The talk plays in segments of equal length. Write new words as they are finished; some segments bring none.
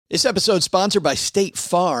This episode is sponsored by State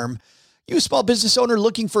Farm. You a small business owner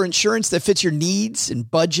looking for insurance that fits your needs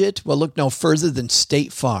and budget? Well, look no further than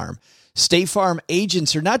State Farm. State Farm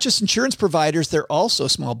agents are not just insurance providers, they're also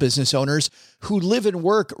small business owners who live and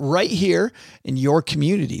work right here in your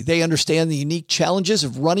community. They understand the unique challenges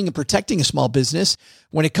of running and protecting a small business.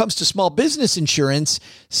 When it comes to small business insurance,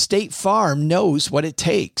 State Farm knows what it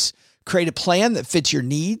takes. Create a plan that fits your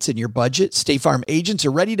needs and your budget. State Farm agents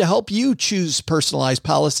are ready to help you choose personalized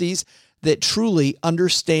policies that truly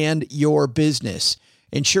understand your business.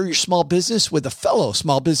 Insure your small business with a fellow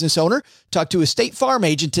small business owner. Talk to a State Farm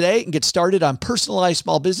agent today and get started on personalized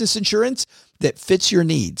small business insurance that fits your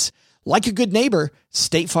needs. Like a good neighbor,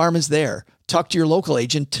 State Farm is there. Talk to your local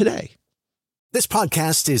agent today. This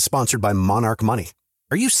podcast is sponsored by Monarch Money.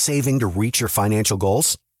 Are you saving to reach your financial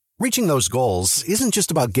goals? Reaching those goals isn't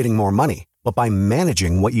just about getting more money, but by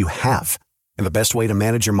managing what you have. And the best way to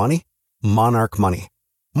manage your money? Monarch Money.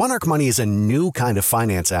 Monarch Money is a new kind of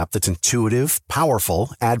finance app that's intuitive,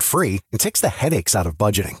 powerful, ad-free, and takes the headaches out of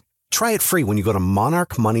budgeting. Try it free when you go to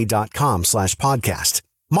monarchmoney.com/podcast.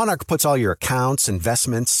 Monarch puts all your accounts,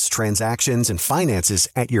 investments, transactions, and finances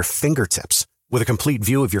at your fingertips. With a complete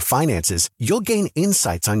view of your finances, you'll gain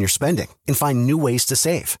insights on your spending and find new ways to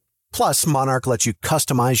save. Plus, Monarch lets you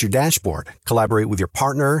customize your dashboard, collaborate with your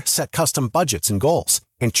partner, set custom budgets and goals,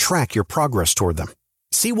 and track your progress toward them.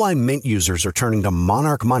 See why Mint users are turning to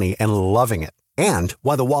Monarch Money and loving it, and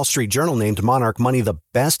why the Wall Street Journal named Monarch Money the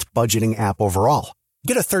best budgeting app overall.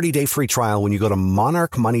 Get a 30-day free trial when you go to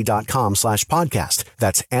monarchmoney.com/podcast.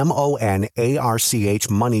 That's MONARCH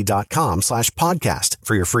money.com/podcast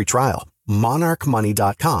for your free trial.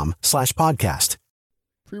 monarchmoney.com/podcast.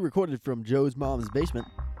 Pre-recorded from Joe's mom's basement,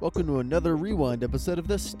 welcome to another rewind episode of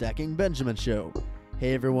the Stacking Benjamin Show.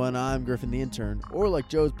 Hey everyone, I'm Griffin the Intern, or like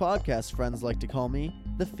Joe's podcast friends like to call me,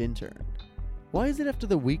 the Fintern. Why is it after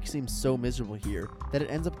the week seems so miserable here that it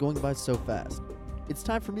ends up going by so fast? It's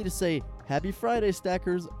time for me to say, Happy Friday,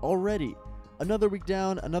 Stackers, already. Another week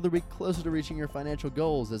down, another week closer to reaching your financial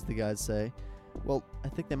goals, as the guys say. Well, I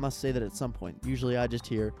think they must say that at some point. Usually I just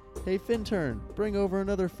hear, hey Fintern, bring over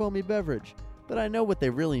another foamy beverage. But I know what they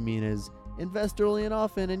really mean is, invest early and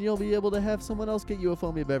often and you'll be able to have someone else get you a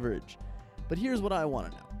foamy beverage. But here's what I want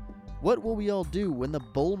to know. What will we all do when the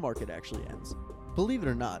bull market actually ends? Believe it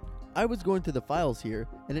or not, I was going through the files here,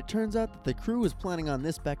 and it turns out that the crew was planning on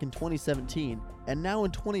this back in 2017, and now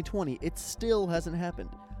in 2020, it still hasn't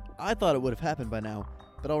happened. I thought it would have happened by now,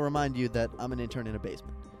 but I'll remind you that I'm an intern in a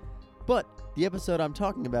basement. But the episode I'm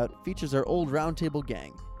talking about features our old roundtable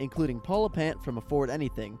gang, including Paula Pant from Afford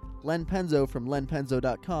Anything, Len Penzo from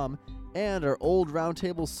lenpenzo.com, and our old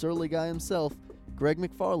roundtable surly guy himself, Greg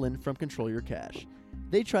McFarland from Control Your Cash.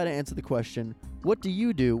 They try to answer the question, what do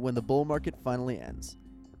you do when the bull market finally ends?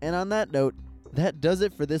 And on that note, that does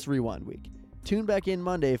it for this Rewind Week. Tune back in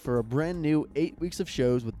Monday for a brand new 8 weeks of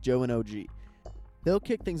shows with Joe and OG. They'll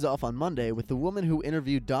kick things off on Monday with the woman who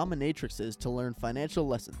interviewed dominatrixes to learn financial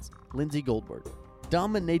lessons, Lindsay Goldberg.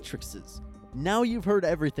 Dominatrixes. Now you've heard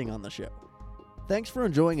everything on the show. Thanks for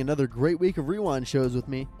enjoying another great week of Rewind shows with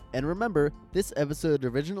me, and remember, this episode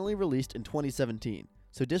originally released in 2017,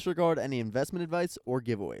 so disregard any investment advice or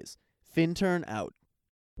giveaways. Fintern out.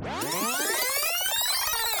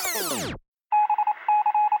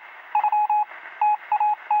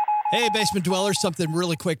 Hey, Basement Dwellers, something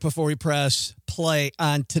really quick before we press play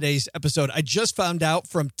on today's episode. I just found out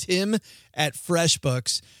from Tim at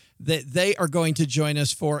FreshBooks that they are going to join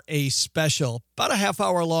us for a special, about a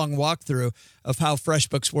half-hour-long walkthrough of how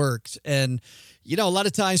FreshBooks works. And, you know, a lot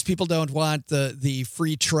of times people don't want the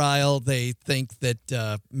free trial. They think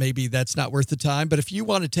that maybe that's not worth the time. But if you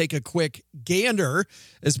want to take a quick gander,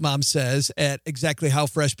 as Mom says, at exactly how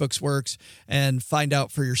FreshBooks works and find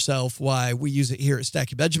out for yourself why we use it here at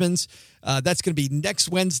Stacking Benjamins, that's going to be next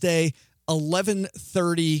Wednesday,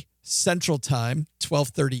 11:30 Central Time,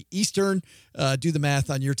 12:30 Eastern. Do the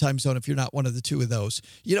math on your time zone if you're not one of the two of those.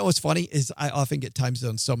 You know what's funny is I often get time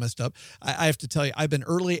zones so messed up. I have to tell you, I've been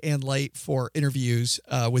early and late for interviews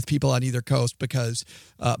with people on either coast because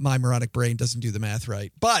my moronic brain doesn't do the math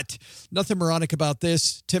right. But nothing moronic about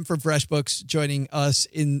this. Tim from FreshBooks joining us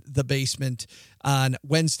in the basement on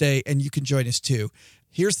Wednesday, and you can join us too.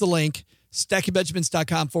 Here's the link,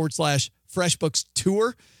 stackingbenjamins.com/FreshBooks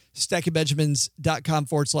tour.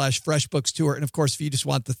 stackingbenjamins.com/FreshBooks tour. And of course, if you just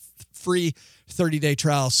want the free 30-day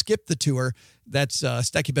trial, skip the tour. That's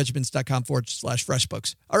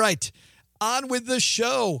stackingbenjamins.com/FreshBooks. All right, on with the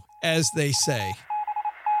show, as they say.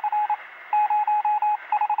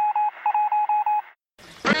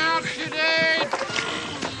 Bring out your date.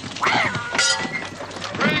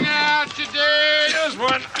 Bring out your date. Here's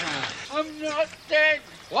one. I'm not dead.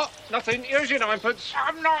 What? Nothing. Here's your ninepence.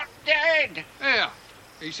 I'm not dead. Here.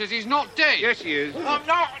 He says he's not dead. Yes, he is. I'm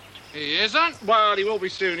not. He isn't? Well, he will be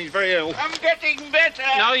soon. He's very ill. I'm getting better.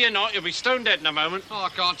 No, you're not. You'll be stone dead in a moment. Oh, I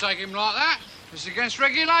can't take him like that. It's against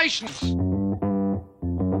regulations.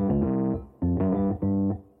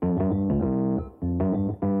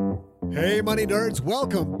 Hey, money nerds,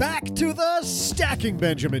 welcome back to the Stacking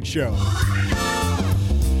Benjamin Show.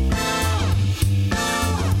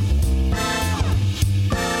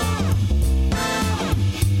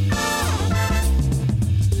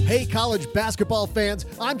 Hey, college basketball fans,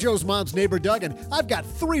 I'm Joe's mom's neighbor, Doug, and I've got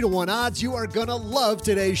 3-1 odds you are gonna love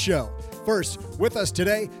today's show. First, with us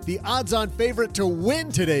today, the odds-on favorite to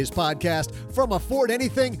win today's podcast. From Afford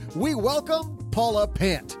Anything, we welcome Paula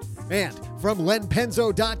Pant. And from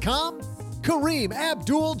lenpenzo.com, Kareem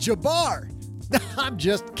Abdul-Jabbar. I'm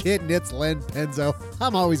just kidding, it's Len Penzo.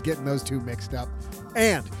 I'm always getting those two mixed up.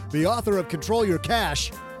 And the author of Control Your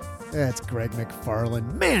Cash, that's Greg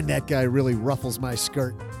McFarland. Man, that guy really ruffles my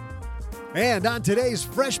skirt. And on today's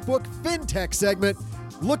FreshBook FinTech segment,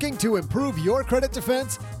 looking to improve your credit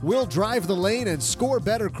defense? We'll drive the lane and score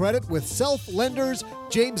better credit with Self-Lender's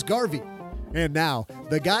James Garvey. And now,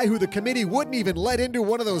 the guy who the committee wouldn't even let into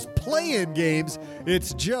one of those play-in games,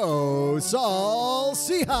 it's Joe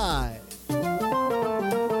Saul-Sehy.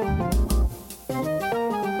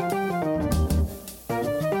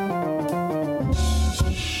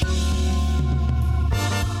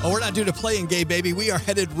 Oh, we're not doing a playing game, baby. We are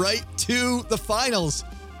headed right to the finals.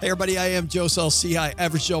 Hey, everybody, I am Joe Saul-Sehy,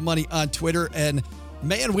 Average Joe Money on Twitter. And,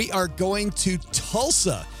 man, we are going to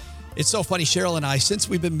Tulsa. It's so funny, Cheryl and I, since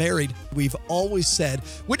we've been married, we've always said,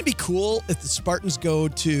 wouldn't it be cool if the Spartans go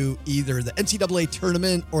to either the NCAA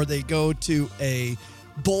tournament or they go to a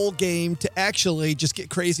bowl game to actually just get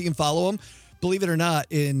crazy and follow them? Believe it or not,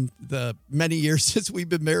 in the many years since we've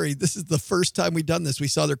been married, this is the first time we've done this. We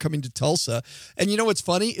saw they're coming to Tulsa. And you know what's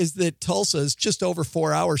funny is that Tulsa is just over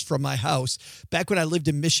 4 hours from my house. Back when I lived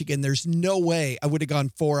in Michigan, there's no way I would have gone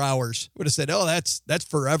 4 hours. Would have said, oh, that's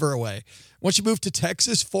forever away. Once you move to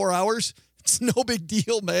Texas, 4 hours, it's no big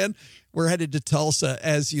deal, man. We're headed to Tulsa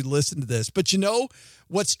as you listen to this. But you know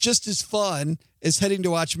what's just as fun as heading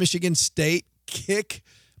to watch Michigan State kick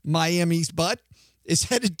Miami's butt? Is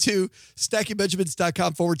headed to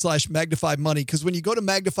stackingbenjamins.com/magnify money. Because when you go to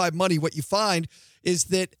Magnify Money, what you find is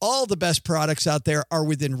that all the best products out there are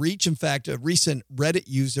within reach. In fact, a recent Reddit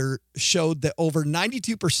user showed that over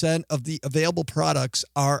 92% of the available products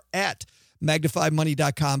are at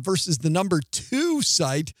magnifymoney.com versus the number 2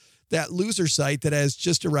 site, that loser site that has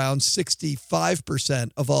just around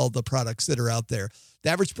 65% of all the products that are out there.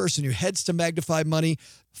 The average person who heads to Magnify Money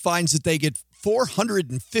finds that they get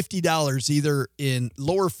 $450 either in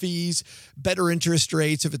lower fees, better interest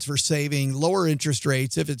rates if it's for saving, lower interest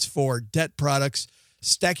rates if it's for debt products.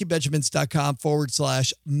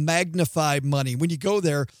 stackingbenjamins.com/magnify money. When you go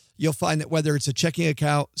there, you'll find that whether it's a checking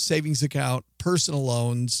account, savings account, personal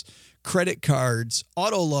loans, credit cards,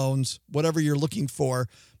 auto loans, whatever you're looking for,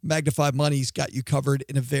 Magnify Money's got you covered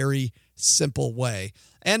in a very simple way.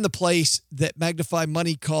 And the place that Magnify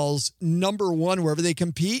Money calls number one wherever they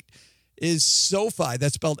compete is SoFi.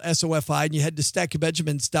 That's spelled SOFI. And you head to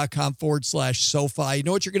stackingbenjamins.com/SoFi. You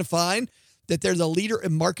know what you're going to find? That they're the leader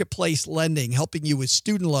in marketplace lending, helping you with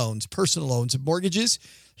student loans, personal loans, and mortgages.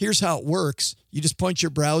 Here's how it works. You just point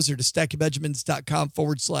your browser to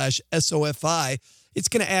stackingbenjamins.com/SOFI. It's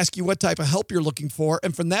going to ask you what type of help you're looking for.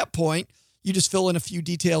 And from that point, you just fill in a few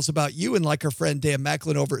details about you. And like our friend Dan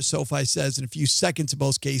Macklin over at SoFi says, in a few seconds in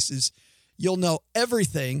most cases, you'll know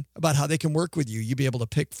everything about how they can work with you. You'll be able to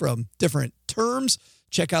pick from different terms,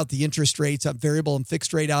 check out the interest rates on variable and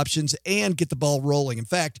fixed rate options, and get the ball rolling. In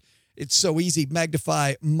fact, it's so easy.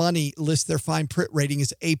 Magnify Money lists their fine print rating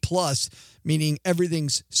as A+, meaning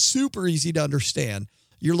everything's super easy to understand.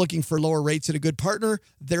 You're looking for lower rates and a good partner.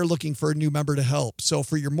 They're looking for a new member to help. So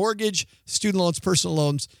for your mortgage, student loans, personal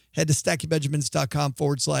loans, head to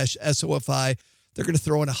stackingbenjamins.com/SOFI. They're going to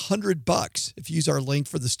throw in $100 if you use our link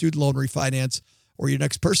for the student loan refinance or your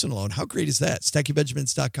next personal loan. How great is that?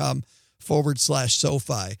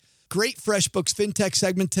 stackingbenjamins.com/SoFi. Great FreshBooks FinTech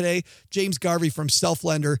segment today. James Garvey from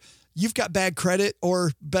Self-Lender. You've got bad credit,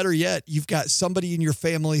 or better yet, you've got somebody in your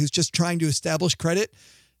family who's just trying to establish credit.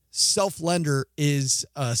 Self-Lender is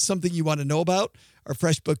something you want to know about. Our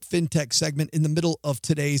FreshBook FinTech segment in the middle of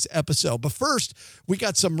today's episode. But first, we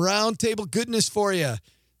got some roundtable goodness for you.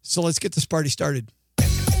 So let's get this party started.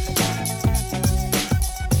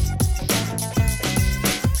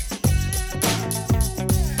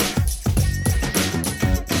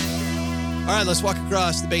 All right, let's walk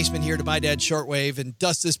across the basement here to my dad's shortwave and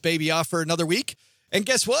dust this baby off for another week. And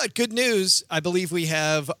guess what? Good news. I believe we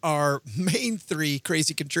have our main three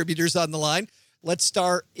crazy contributors on the line. Let's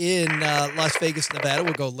start in Las Vegas, Nevada.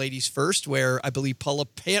 We'll go ladies first, where I believe Paula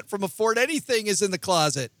Pant from Afford Anything is in the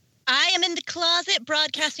closet. I am in the closet,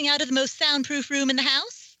 broadcasting out of the most soundproof room in the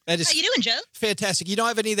house. How you doing, Joe? Fantastic. You don't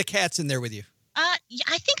have any of the cats in there with you? Yeah,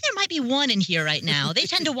 I think there might be one in here right now. They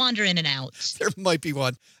tend to wander in and out. There might be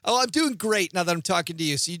one. Oh, I'm doing great now that I'm talking to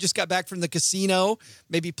you. So you just got back from the casino,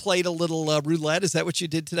 maybe played a little roulette. Is that what you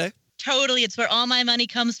did today? Totally. It's where all my money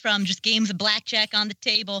comes from. Just games of blackjack on the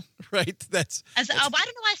table. Right. I don't know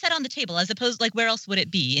why I said on the table, as opposed like where else would it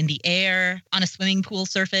be? In the air, on a swimming pool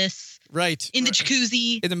surface? Right. In the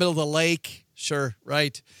jacuzzi? In the middle of the lake. Sure.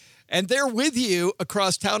 Right. And they're with you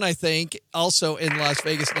across town, I think, also in Las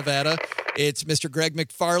Vegas, Nevada. It's Mr. Greg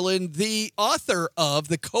McFarland, the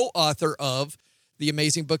co-author of the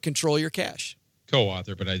amazing book, Control Your Cash.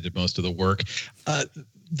 Co-author, but I did most of the work.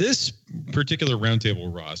 This particular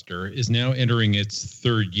roundtable roster is now entering its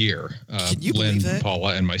third year. Can you believe that?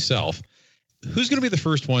 Paula, and myself. Who's going to be the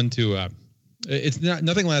first one to...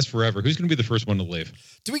 nothing lasts forever. Who's going to be the first one to leave?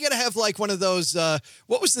 Do we got to have like one of those?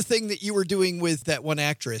 What was the thing that you were doing with that one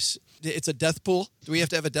actress? It's a death pool. Do we have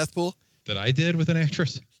to have a death pool? That I did with an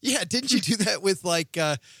actress? Yeah, didn't you do that with like?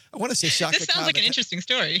 I want to say Shaka Khan. This sounds like an interesting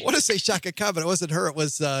story. I want to say Shaka Khan, but it wasn't her. It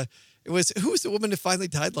was who was the woman who finally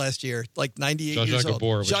died last year? Like 98 years old.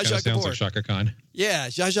 Gabor, which kind of sounds like Shaka Khan. Yeah,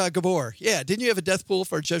 Zsa Zsa Gabor. Yeah, didn't you have a death pool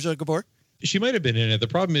for Zsa Zsa Gabor? She might have been in it. The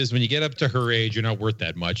problem is when you get up to her age, you're not worth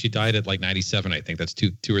that much. She died at like 97, I think. That's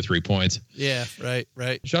two or 3 points. Yeah, right.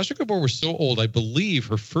 Zsa Zsa Gabor was so old, I believe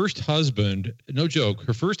her first husband, no joke,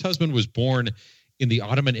 her first husband was born in the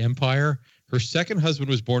Ottoman Empire. Her second husband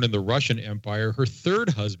was born in the Russian Empire. Her third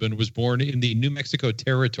husband was born in the New Mexico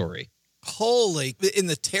territory. In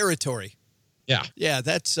the territory. Yeah. Yeah,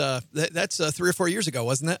 that's 3 or 4 years ago,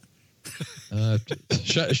 wasn't it?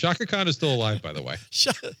 Shaka Khan is still alive, by the way.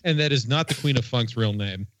 And that is not the Queen of Funk's real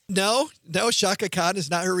name. No, Shaka Khan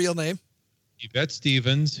is not her real name. Yvette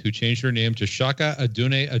Stevens, who changed her name to Shaka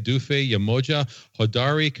Adune Adufe Yamoja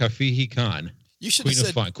Hodari Kafihi Khan. You should Queen have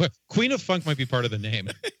of Funk. Queen of Funk might be part of the name.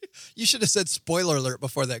 You should have said spoiler alert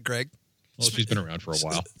before that, Greg. Well, she's been around for a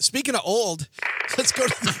while. Speaking of old, let's go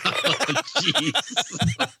to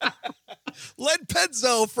Len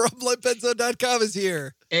Penzo from lenpenzo.com is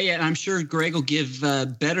here. Hey, and I'm sure Greg will give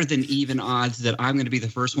better than even odds that I'm going to be the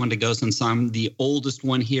first one to go since I'm the oldest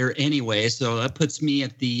one here anyway. So that puts me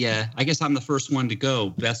at the, I guess I'm the first one to go.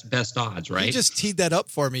 Best odds, right? He just teed that up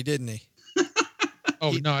for me, didn't he?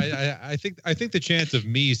 Oh no, I think the chance of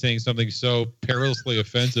me saying something so perilously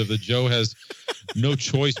offensive that Joe has no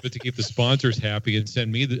choice but to keep the sponsors happy and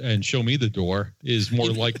send me and show me the door is more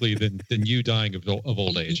likely than you dying of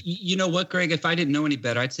old age. You know what, Greg? If I didn't know any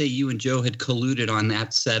better, I'd say you and Joe had colluded on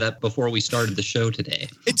that setup before we started the show today.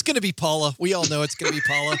 It's going to be Paula. We all know it's going to be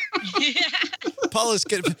Paula. Yeah. Paula's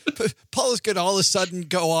going to all of a sudden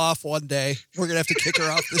go off one day. We're going to have to kick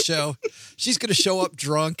her off the show. She's going to show up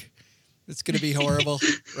drunk. It's going to be horrible,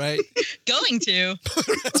 right? Going to.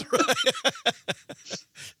 That's right.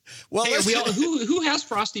 Well, hey, who has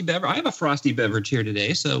frosty beverage? I have a frosty beverage here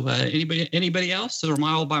today. So anybody else, or am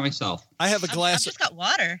I all by myself? I have a glass. I've just got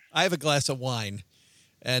water. I have a glass of wine,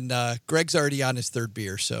 and Greg's already on his third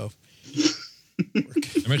beer. So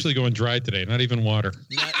I'm actually going dry today. Not even water.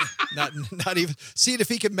 Not even. Seeing if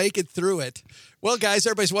he can make it through it. Well, guys,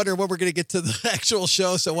 everybody's wondering when we're going to get to the actual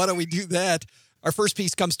show. So why don't we do that? Our first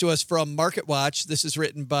piece comes to us from Market Watch. This is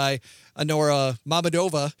written by Anora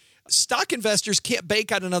Mamadova. Stock investors can't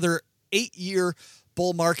bank on another 8-year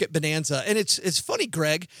bull market bonanza. And it's funny,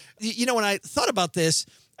 Greg. You know, when I thought about this,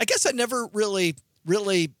 I guess I never really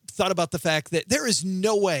thought about the fact that there's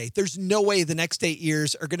no way the next 8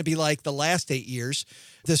 years are going to be like the last 8 years.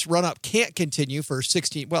 This run-up can't continue for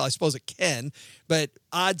 16. Well, I suppose it can, but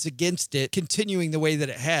odds against it continuing the way that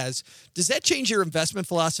it has. Does that change your investment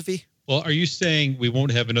philosophy? Well, are you saying we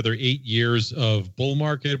won't have another 8 years of bull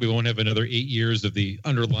market? We won't have another 8 years of the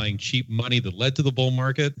underlying cheap money that led to the bull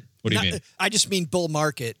market? What do you mean? I just mean bull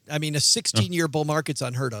market. I mean, a 16-year bull market's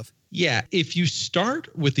unheard of. Yeah. If you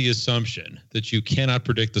start with the assumption that you cannot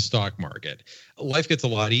predict the stock market, life gets a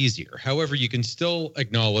lot easier. However, you can still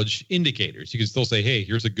acknowledge indicators. You can still say, hey,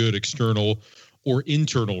 here's a good external or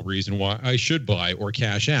internal reason why I should buy or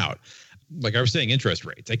cash out. Like I was saying, interest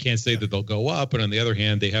rates. I can't say that they'll go up, but on the other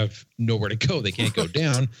hand, they have nowhere to go. They can't go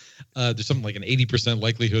down. There's something like an 80%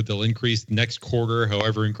 likelihood they'll increase next quarter,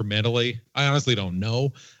 however incrementally. I honestly don't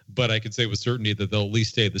know, but I could say with certainty that they'll at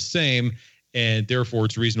least stay the same, and therefore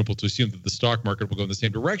it's reasonable to assume that the stock market will go in the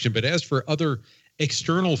same direction. But as for other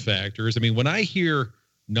external factors, I mean, when I hear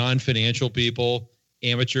non-financial people,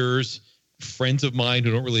 amateurs, friends of mine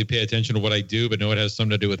who don't really pay attention to what I do, but know it has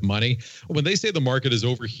something to do with money. When they say the market is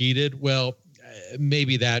overheated, well,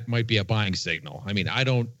 maybe that might be a buying signal. I mean, I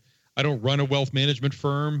don't run a wealth management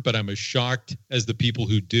firm, but I'm as shocked as the people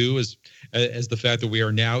who do as the fact that we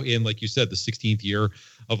are now in, like you said, the 16th year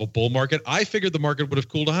of a bull market. I figured the market would have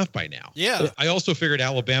cooled off by now. Yeah. I also figured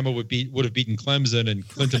Alabama would have beaten Clemson and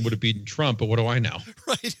Clinton would have beaten Trump, but what do I know?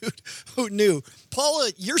 Right. Who knew?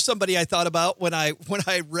 Paula, you're somebody I thought about when I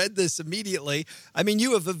read this immediately. I mean,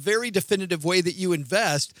 you have a very definitive way that you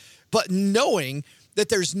invest, but knowing that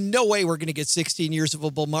there's no way we're going to get 16 years of a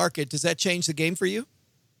bull market, does that change the game for you?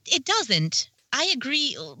 It doesn't. I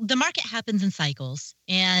agree. The market happens in cycles,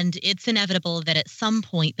 and it's inevitable that at some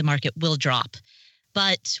point the market will drop.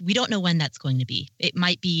 But we don't know when that's going to be. It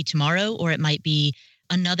might be tomorrow, or it might be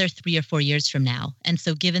another 3 or 4 years from now. And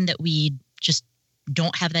so given that we just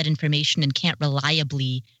don't have that information and can't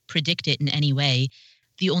reliably predict it in any way,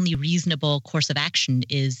 the only reasonable course of action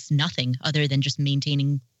is nothing other than just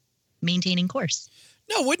maintaining course.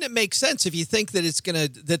 No, wouldn't it make sense if you think that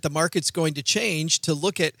that the market's going to change to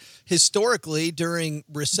look at historically during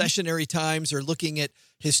recessionary times, or looking at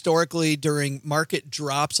historically during market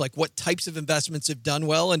drops, like what types of investments have done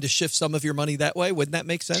well, and to shift some of your money that way? Wouldn't that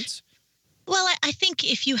make sense? Well, I think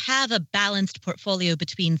if you have a balanced portfolio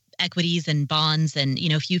between equities and bonds, and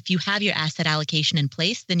if you have your asset allocation in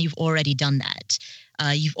place, then you've already done that.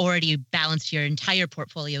 You've already balanced your entire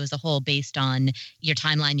portfolio as a whole based on your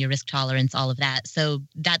timeline, your risk tolerance, all of that. So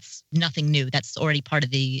that's nothing new. That's already part of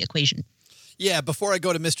the equation. Yeah. Before I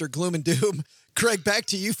go to Mr. Gloom and Doom, Craig, back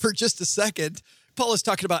to you for just a second. Paul is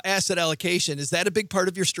talking about asset allocation. Is that a big part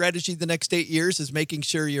of your strategy the next 8 years, is making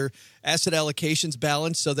sure your asset allocation's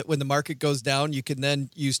balanced so that when the market goes down, you can then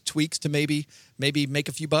use tweaks to maybe make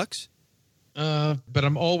a few bucks? But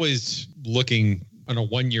I'm always looking on a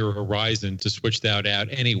 1 year horizon to switch that out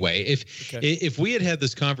anyway. If we had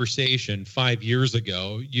this conversation 5 years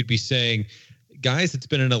ago, you'd be saying, guys, it's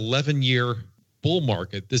been an 11-year bull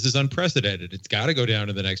market. This is unprecedented. It's got to go down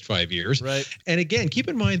in the next 5 years. Right. And again, keep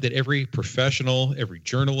in mind that every professional, every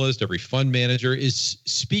journalist, every fund manager is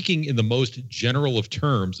speaking in the most general of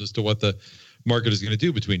terms as to what the market is going to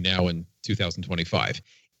do between now and 2025.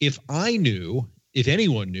 If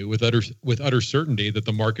anyone knew with utter certainty that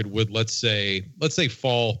the market would, let's say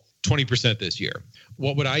fall 20% this year,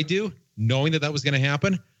 what would I do? Knowing that was going to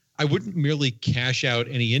happen, I wouldn't merely cash out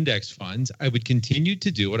any index funds. I would continue to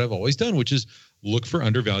do what I've always done, which is look for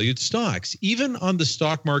undervalued stocks. Even on the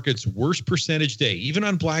stock market's worst percentage day, even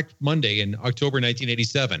on Black Monday in October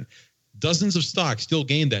 1987, dozens of stocks still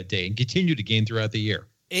gained that day and continue to gain throughout the year.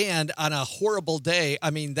 And on a horrible day, I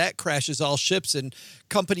mean, that crashes all ships, and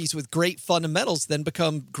companies with great fundamentals then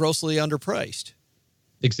become grossly underpriced.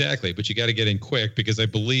 Exactly. But you got to get in quick, because I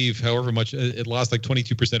believe however much it lost, like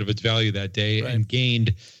 22% of its value that day, right, and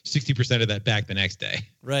gained 60% of that back the next day.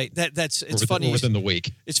 Right. It's funny. Within the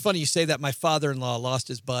week. It's funny you say that. My father-in-law lost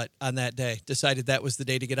his butt on that day, decided that was the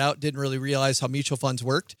day to get out, didn't really realize how mutual funds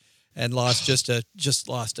worked, and lost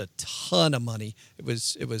lost a ton of money. It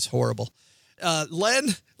was horrible.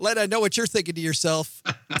 Len, I know what you're thinking to yourself.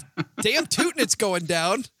 Damn tootin', it's going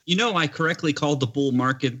down. I correctly called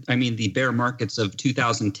the bear markets of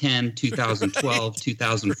 2010, 2012,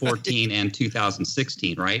 2014, and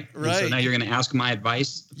 2016, right? Right. And so now you're going to ask my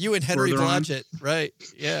advice? You and Henry Blodgett, right?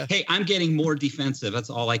 Yeah. Hey, I'm getting more defensive.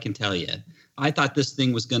 That's all I can tell you. I thought this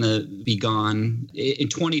thing was going to be gone. In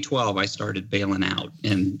 2012, I started bailing out,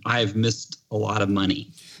 and I've missed a lot of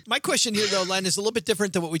money. My question here, though, Len, is a little bit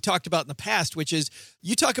different than what we talked about in the past, which is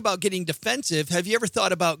you talk about getting defensive. Have you ever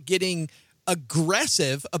thought about getting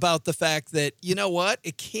aggressive about the fact that, you know what,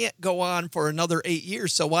 it can't go on for another 8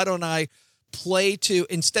 years, so why don't I play to,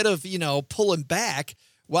 instead of, pulling back,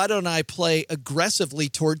 why don't I play aggressively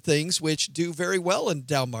toward things which do very well in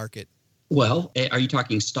down market? Well, are you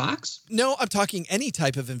talking stocks? No, I'm talking any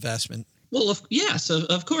type of investment. Well, yes,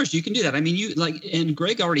 of course you can do that. I mean, and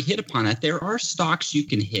Greg already hit upon that. There are stocks you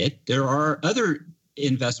can hit. There are other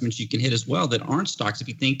investments you can hit as well that aren't stocks if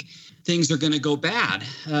you think things are going to go bad.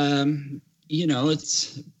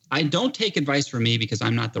 I don't take advice from me because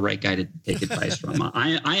I'm not the right guy to take advice from.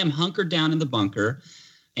 I am hunkered down in the bunker,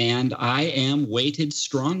 and I am weighted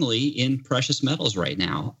strongly in precious metals right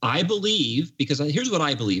now. I believe, because here's what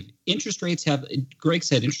I believe. Greg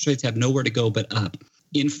said interest rates have nowhere to go but up.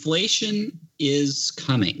 Inflation is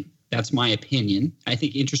coming. That's my opinion. I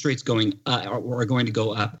think interest rates are going to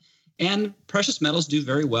go up. And precious metals do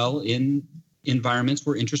very well in environments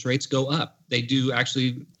where interest rates go up. They do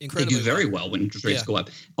very well when interest rates go up.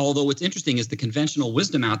 Although what's interesting is the conventional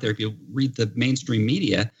wisdom out there, if you read the mainstream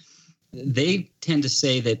media, they tend to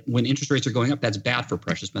say that when interest rates are going up, that's bad for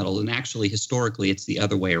precious metals. And actually, historically, it's the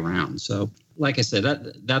other way around. So like I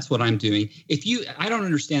said, that's what I'm doing. I don't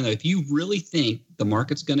understand, though, if you really think the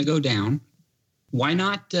market's going to go down, why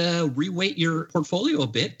not reweight your portfolio a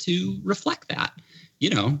bit to reflect that,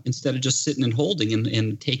 instead of just sitting and holding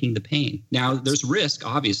and taking the pain. Now, there's risk,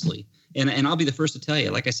 obviously. And I'll be the first to tell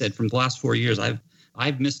you, like I said, from the last 4 years,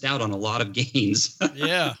 I've missed out on a lot of gains.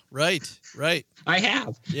 Yeah, right. I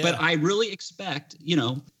have. Yeah. But I really expect,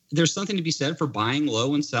 there's something to be said for buying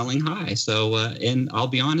low and selling high. So, and I'll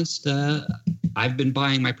be honest, I've been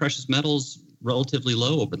buying my precious metals relatively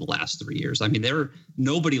low over the last 3 years. I mean, they're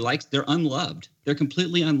unloved. They're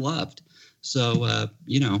completely unloved. So,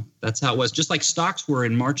 that's how it was. Just like stocks were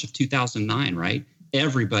in March of 2009, right?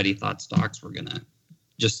 Everybody thought stocks were going to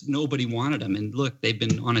just nobody wanted them. And look, they've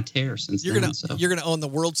been on a tear since You're then. You're going to own the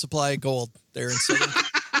world supply of gold there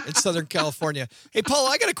in Southern California. Hey, Paul,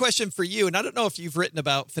 I got a question for you. And I don't know if you've written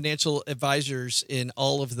about financial advisors in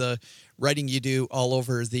all of the writing you do all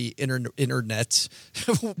over the internet.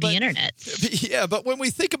 The internet. Yeah, but when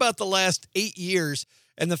we think about the last 8 years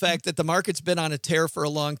and the fact that the market's been on a tear for a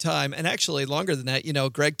long time, and actually longer than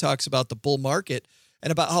that, Greg talks about the bull market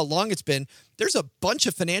and about how long it's been. There's a bunch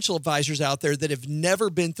of financial advisors out there that have never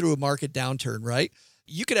been through a market downturn, right?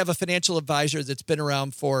 You could have a financial advisor that's been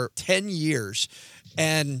around for 10 years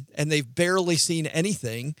and they've barely seen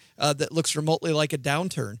anything that looks remotely like a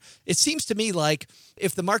downturn. It seems to me like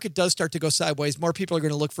if the market does start to go sideways, more people are going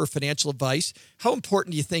to look for financial advice. How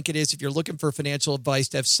important do you think it is if you're looking for financial advice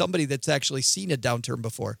to have somebody that's actually seen a downturn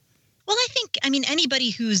before? Well, anybody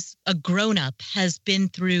who's a grown-up has been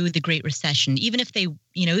through the Great Recession, even if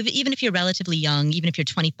even if you're relatively young, even if you're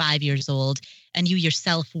 25 years old and you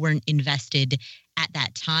yourself weren't invested at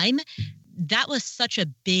that time, that was such a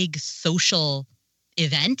big social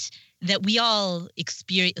event that we all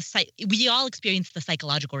experienced the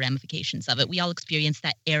psychological ramifications of it. We all experienced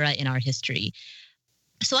that era in our history.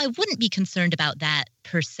 So I wouldn't be concerned about that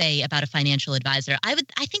per se, about a financial advisor. I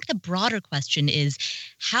think the broader question is,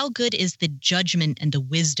 how good is the judgment and the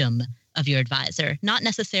wisdom of your advisor? Not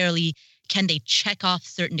necessarily can they check off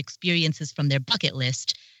certain experiences from their bucket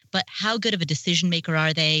list, but how good of a decision maker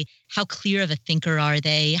are they? How clear of a thinker are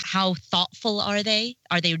they? How thoughtful are they?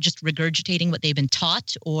 Are they just regurgitating what they've been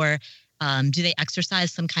taught? Or do they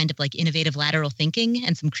exercise some kind of like innovative lateral thinking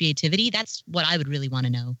and some creativity? That's what I would really want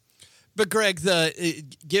to know. But Greg,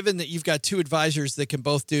 given that you've got two advisors that can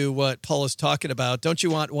both do what Paul is talking about, don't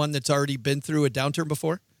you want one that's already been through a downturn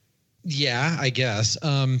before? Yeah, I guess.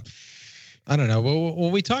 I don't know.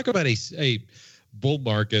 When we talk about a bull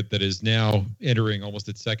market that is now entering almost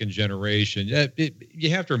its second generation, you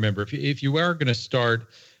have to remember, if you are going to start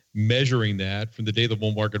measuring that from the day the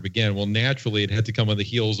bull market began, well, naturally it had to come on the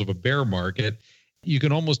heels of a bear market. You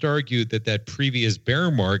can almost argue that previous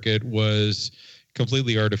bear market was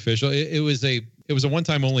completely artificial. It was a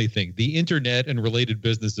one-time only thing. The internet and related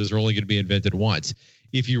businesses are only going to be invented once.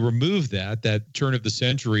 If you remove that turn of the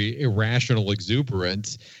century irrational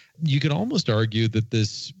exuberance, you can almost argue that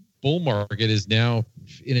this bull market is now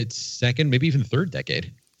in its second, maybe even third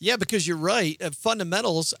decade. Yeah, because you're right.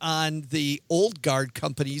 Fundamentals on the old guard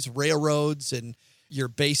companies, railroads, and your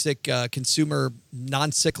basic consumer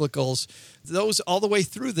non-cyclicals, those all the way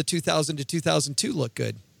through the 2000 to 2002 look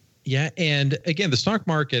good. Yeah. And again, the stock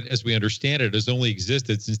market, as we understand it, has only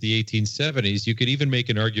existed since the 1870s. You could even make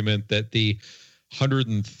an argument that the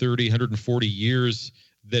 130, 140 years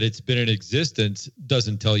that it's been in existence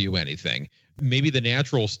doesn't tell you anything. Maybe the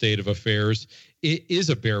natural state of affairs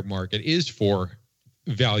is a bear market, is for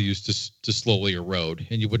values to slowly erode.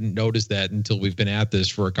 And you wouldn't notice that until we've been at this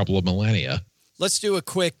for a couple of millennia. Let's do a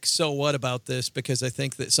quick so what about this, because I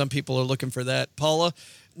think that some people are looking for that. Paula,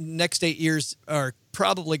 next 8 years are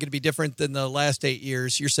probably going to be different than the last 8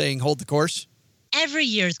 years. You're saying hold the course? Every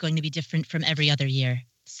year is going to be different from every other year.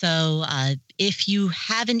 So if you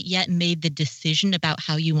haven't yet made the decision about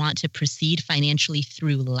how you want to proceed financially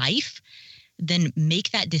through life, then make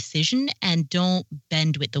that decision and don't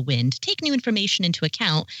bend with the wind. Take new information into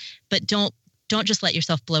account, but don't just let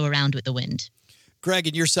yourself blow around with the wind. Greg,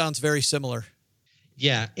 and yours sounds very similar.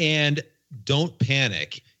 Yeah, and don't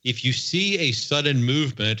panic. If you see a sudden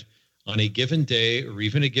movement on a given day or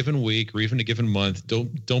even a given week or even a given month,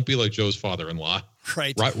 don't be like Joe's father-in-law.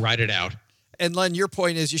 Right. Ride it out. And Len, your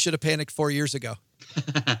point is you should have panicked 4 years ago.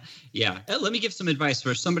 Yeah. Let me give some advice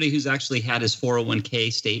for somebody who's actually had his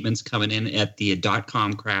 401k statements coming in at the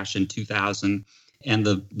dot-com crash in 2000 and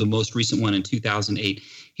the most recent one in 2008.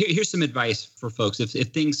 Here's some advice for folks. If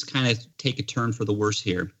things kind of take a turn for the worse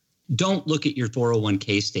here, don't look at your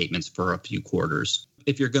 401k statements for a few quarters.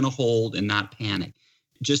 If you're going to hold and not panic,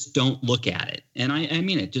 just don't look at it. And I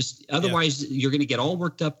mean it. Just otherwise, you're going to get all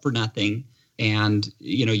worked up for nothing. And,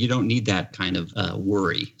 you don't need that kind of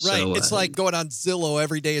worry. Right. So, it's like going on Zillow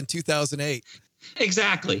every day in 2008.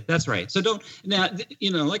 Exactly. That's right. So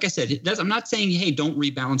like I said, I'm not saying, hey, don't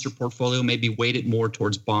rebalance your portfolio. Maybe weight it more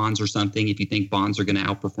towards bonds or something if you think bonds are going to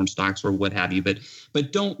outperform stocks or what have you. But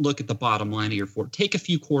don't look at the bottom line of your take a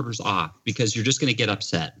few quarters off because you're just going to get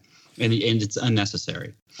upset and it's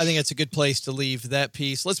unnecessary. I think that's a good place to leave that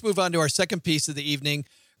piece. Let's move on to our second piece of the evening,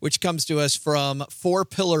 which comes to us from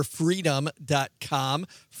 4pillarfreedom.com.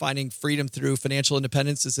 Finding freedom through financial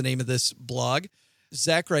independence is the name of this blog.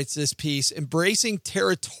 Zach writes this piece, Embracing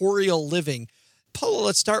Territorial Living. Paula,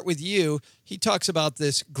 let's start with you. He talks about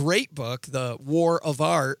this great book, The War of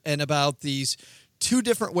Art, and about these two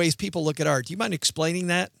different ways people look at art. Do you mind explaining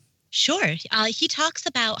that? Sure. He talks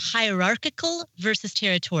about hierarchical versus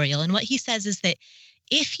territorial. And what he says is that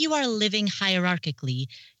if you are living hierarchically,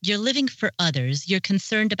 you're living for others, you're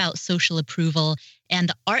concerned about social approval, and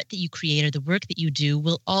the art that you create or the work that you do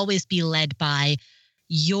will always be led by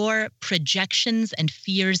your projections and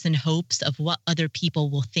fears and hopes of what other people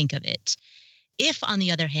will think of it. If, on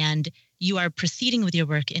the other hand, you are proceeding with your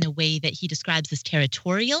work in a way that he describes as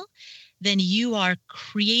territorial, then you are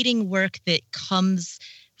creating work that comes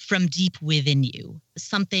from deep within you,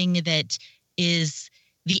 something that is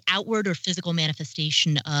the outward or physical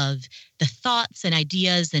manifestation of the thoughts and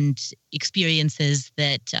ideas and experiences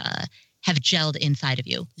that have gelled inside of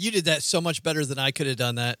you. You did that so much better than I could have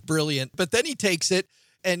done that. Brilliant. But then he takes it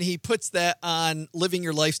and he puts that on living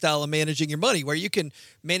your lifestyle and managing your money, where you can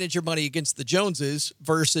manage your money against the Joneses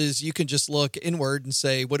versus you can just look inward and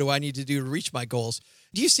say, what do I need to do to reach my goals?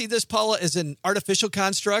 Do you see this, Paula, as an artificial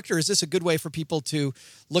construct, or is this a good way for people to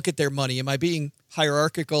look at their money? Am I being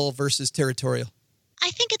hierarchical versus territorial?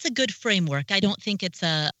 I think it's a good framework. I don't think it's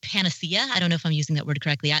a panacea. I don't know if I'm using that word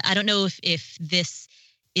correctly. I don't know if this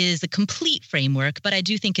is a complete framework, but I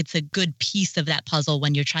do think it's a good piece of that puzzle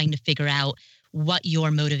when you're trying to figure out what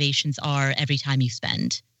your motivations are every time you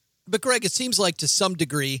spend. But Greg, it seems like to some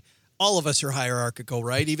degree, all of us are hierarchical,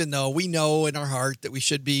 right? Even though we know in our heart that we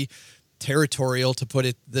should be territorial, to put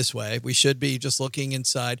it this way. We should be just looking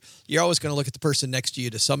inside. You're always going to look at the person next to you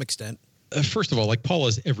to some extent. First of all, like Paul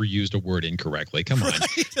has ever used a word incorrectly. Come on.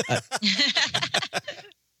 Right.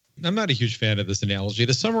 I'm not a huge fan of this analogy.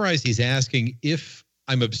 To summarize, he's asking if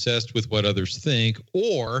I'm obsessed with what others think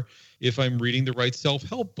or if I'm reading the right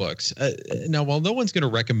self-help books. Now, while no one's going to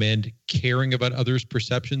recommend caring about others'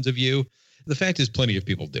 perceptions of you, the fact is plenty of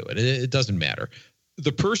people do it. It doesn't matter.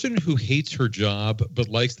 The person who hates her job but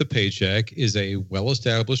likes the paycheck is a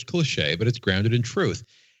well-established cliche, but it's grounded in truth.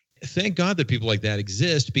 Thank God that people like that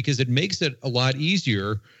exist, because it makes it a lot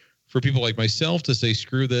easier for people like myself to say,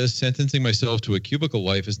 screw this, sentencing myself to a cubicle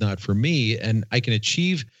life is not for me, and I can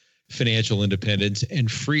achieve financial independence and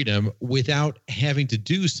freedom without having to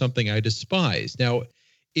do something I despise. Now,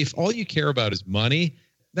 if all you care about is money,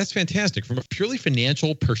 that's fantastic. From a purely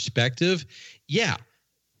financial perspective, yeah,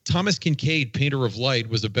 Thomas Kincaid, painter of light,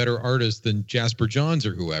 was a better artist than Jasper Johns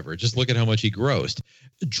or whoever. Just look at how much he grossed.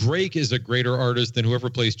 Drake is a greater artist than whoever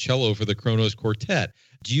plays cello for the Kronos Quartet.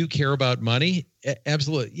 Do you care about money?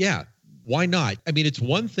 Absolutely. Yeah. Why not? I mean, it's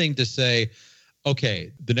one thing to say,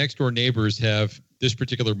 okay, the next door neighbors have this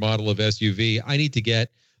particular model of SUV. I need to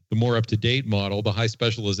get the more up-to-date model, the high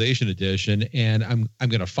specialization edition, and I'm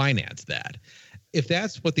going to finance that. If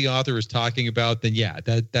that's what the author is talking about, then yeah,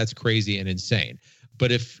 that's crazy and insane.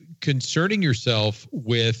 But if concerning yourself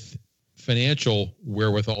with financial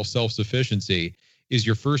wherewithal, self-sufficiency is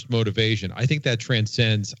your first motivation, I think that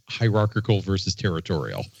transcends hierarchical versus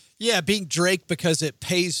territorial. Yeah, being Drake because it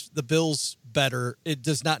pays the bills better, it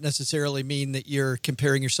does not necessarily mean that you're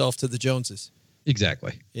comparing yourself to the Joneses.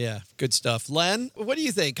 Exactly. Yeah, good stuff. Len, what do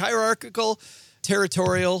you think? Hierarchical,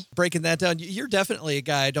 territorial, breaking that down. You're definitely a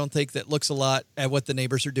guy, I don't think, that looks a lot at what the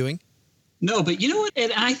neighbors are doing. No, but you know what?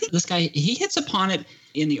 And I think this guy, he hits upon it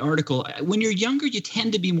in the article. When you're younger, you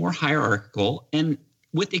tend to be more hierarchical. And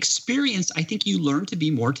with experience, I think you learn to be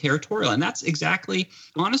more territorial. And that's exactly,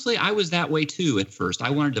 honestly, I was that way too at first. I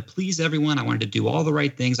wanted to please everyone. I wanted to do all the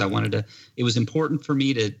right things. It was important for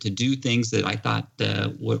me to do things that I thought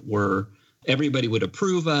were everybody would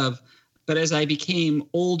approve of. But as I became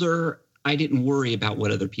older, I didn't worry about what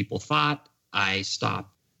other people thought. I stopped.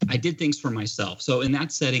 I did things for myself. So in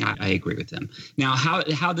that setting, I agree with him. Now,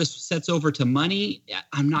 how this sets over to money,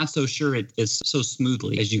 I'm not so sure it is so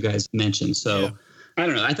smoothly as you guys mentioned. So yeah. I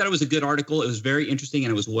don't know. I thought it was a good article. It was very interesting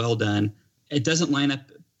and it was well done. It doesn't line up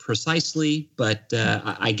precisely, but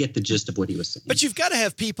I get the gist of what he was saying. But you've got to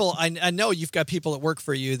have people. I know you've got people that work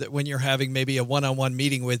for you that when you're having maybe a one-on-one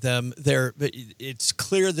meeting with them, it's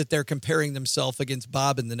clear that they're comparing themselves against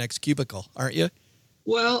Bob in the next cubicle, aren't you?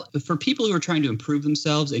 Well, for people who are trying to improve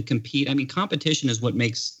themselves and compete, I mean, competition is what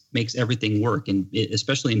makes everything work, and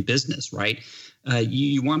especially in business, right?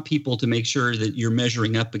 You want people to make sure that you're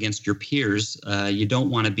measuring up against your peers. You don't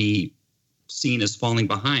want to be seen as falling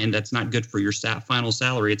behind. That's not good for your final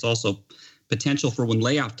salary. It's also potential for when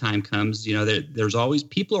layoff time comes. There's always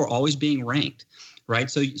people are always being ranked,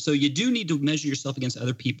 right? So you do need to measure yourself against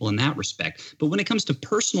other people in that respect. But when it comes to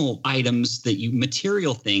personal items,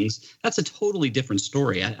 material things, that's a totally different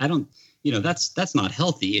story. I don't. That's not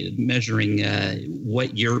healthy, measuring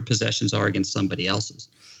what your possessions are against somebody else's.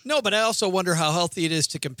 No, but I also wonder how healthy it is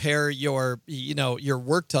to compare your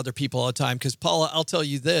work to other people all the time. Because, Paula, I'll tell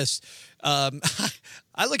you this. I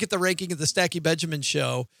look at the ranking of the Stacky Benjamin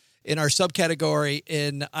show in our subcategory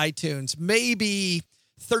in iTunes maybe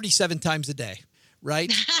 37 times a day,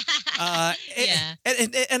 right? Yeah.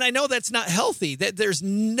 And I know that's not healthy. That's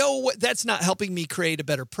not helping me create a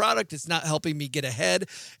better product. It's not helping me get ahead.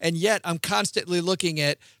 And yet I'm constantly looking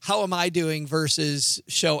at how am I doing versus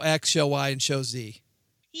show X, show Y, and show Z.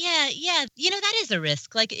 Yeah. That is a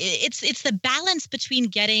risk. Like it's the balance between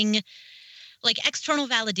getting like external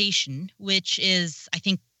validation, which is, I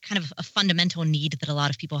think, kind of a fundamental need that a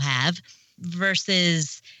lot of people have,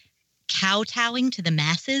 versus kowtowing to the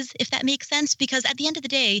masses, if that makes sense. Because at the end of the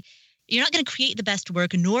day, you're not going to create the best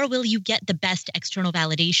work, nor will you get the best external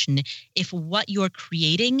validation if what you're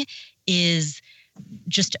creating is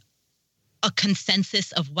just a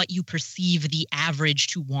consensus of what you perceive the average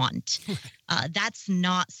to want. That's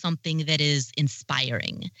not something that is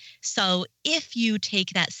inspiring. So if you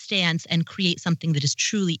take that stance and create something that is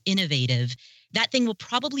truly innovative, that thing will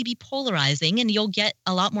probably be polarizing and you'll get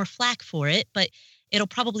a lot more flack for it, but it'll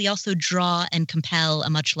probably also draw and compel a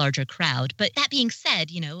much larger crowd. But that being said,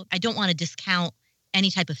 I don't want to discount any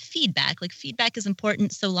type of feedback. Like, feedback is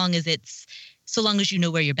important so long as you know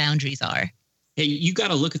where your boundaries are. Hey, you got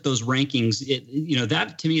to look at those rankings.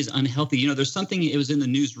 That to me is unhealthy. There's something, it was in the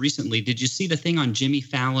news recently. Did you see the thing on Jimmy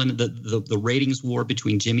Fallon, the ratings war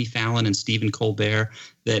between Jimmy Fallon and Stephen Colbert,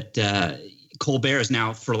 that Colbert is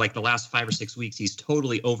now, for like the last 5 or 6 weeks, he's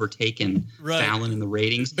totally overtaken Fallon in the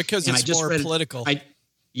ratings. Because it's more political. I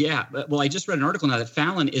just read an article now that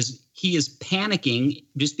Fallon is panicking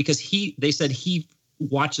just because they said he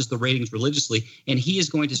watches the ratings religiously, and he is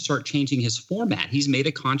going to start changing his format. He's made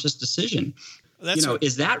a conscious decision.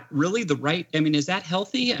 Is that really the right? I mean, is that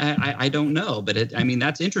healthy? I don't know, but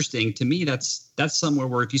that's interesting to me. That's somewhere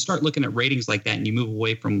where if you start looking at ratings like that and you move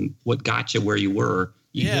away from what got you where you were,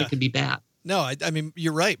 it could be bad. No, I mean,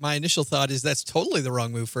 you're right. My initial thought is that's totally the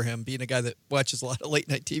wrong move for him, being a guy that watches a lot of late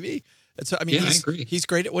night TV. I agree. He's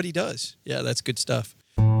great at what he does. Yeah, that's good stuff.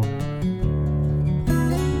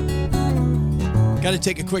 Got to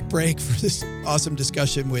take a quick break for this awesome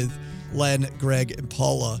discussion with Len, Greg, and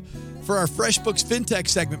Paula for our FreshBooks FinTech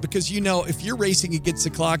segment, because if you're racing against the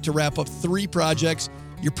clock to wrap up 3 projects,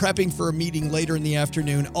 you're prepping for a meeting later in the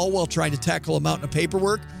afternoon, all while trying to tackle a mountain of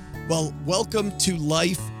paperwork, well, welcome to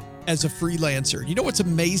life as a freelancer. You know what's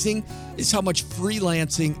amazing is how much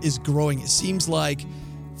freelancing is growing. It seems like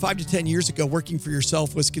 5 to 10 years ago, working for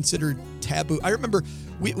yourself was considered taboo. I remember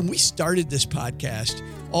when we started this podcast,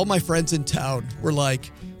 all my friends in town were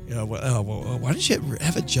like, why don't you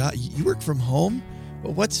have a job? You work from home?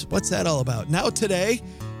 Well, what's that all about? Now today,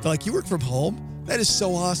 they're like, you work from home? That is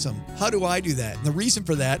so awesome. How do I do that? And the reason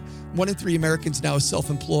for that, 1 in 3 Americans now is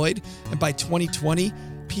self-employed. And by 2020,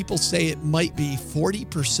 people say it might be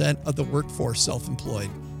 40% of the workforce self-employed.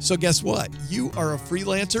 So guess what? You are a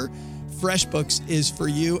freelancer. FreshBooks is for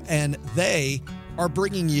you, and they are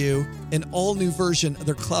bringing you an all-new version of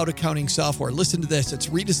their cloud accounting software. Listen to this. It's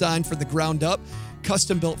redesigned from the ground up,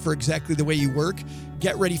 custom built for exactly the way you work.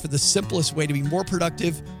 Get ready for the simplest way to be more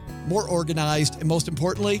productive, more organized, and most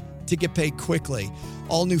importantly, to get paid quickly.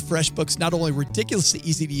 All new FreshBooks, not only ridiculously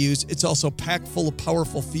easy to use, it's also packed full of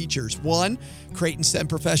powerful features. 1, create and send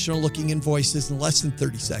professional-looking invoices in less than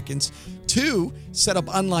 30 seconds. 2, set up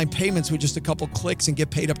online payments with just a couple clicks and get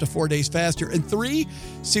paid up to 4 days faster. And 3,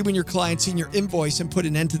 see when your client's seen your invoice and put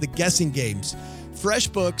an end to the guessing games.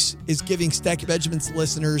 FreshBooks is giving Stacky Benjamin's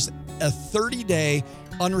listeners a 30-day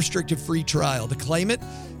unrestricted free trial. To claim it,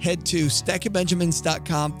 head to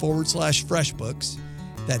stackybenjamins.com/FreshBooks.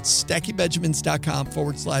 That's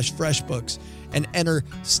stackybenjamins.com/FreshBooks and enter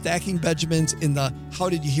Stacking Benjamins in the How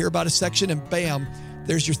Did You Hear About Us section, and bam,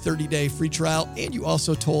 there's your 30-day free trial. And you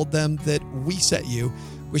also told them that we set you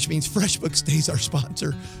which means FreshBooks stays our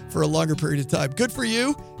sponsor for a longer period of time. Good for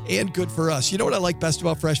you and good for us. You know what I like best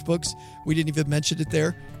about FreshBooks? We didn't even mention it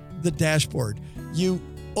there. The dashboard. You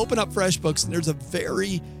open up FreshBooks and there's a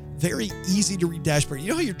very, very easy to read dashboard. You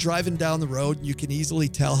know how you're driving down the road and you can easily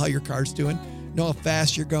tell how your car's doing? Know how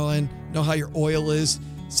fast you're going, know how your oil is.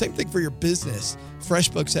 Same thing for your business.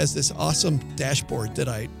 FreshBooks has this awesome dashboard that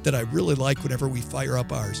I really like whenever we fire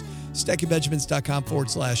up ours.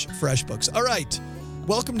 stackingbenjamins.com/FreshBooks. All right.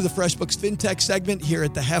 Welcome to the FreshBooks FinTech segment here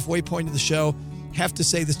at the halfway point of the show. Have to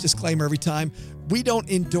say this disclaimer every time. We don't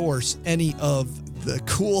endorse any of the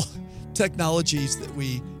cool technologies that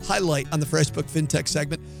we highlight on the FreshBook FinTech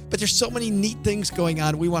segment, but there's so many neat things going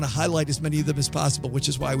on. We want to highlight as many of them as possible, which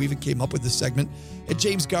is why we even came up with this segment. And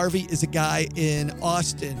James Garvey is a guy in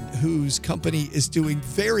Austin whose company is doing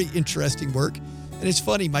very interesting work. And it's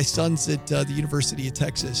funny, my son's at the University of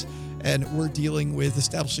Texas, and we're dealing with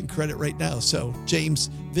establishing credit right now. So James'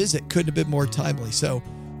 visit couldn't have been more timely. So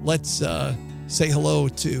let's say hello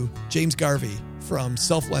to James Garvey from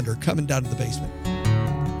Self-Lender coming down to the basement.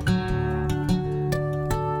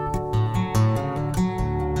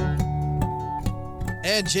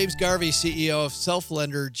 And James Garvey, CEO of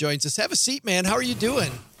Self-Lender, joins us. Have a seat, man. How are you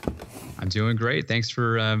doing? I'm doing great. Thanks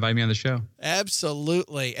for inviting me on the show.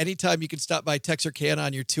 Absolutely. Anytime you can stop by Texarkana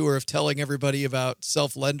on your tour of telling everybody about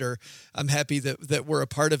Self-Lender, I'm happy that we're a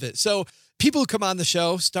part of it. So people who come on the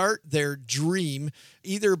show start their dream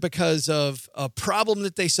either because of a problem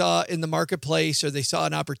that they saw in the marketplace or they saw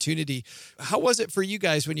an opportunity. How was it for you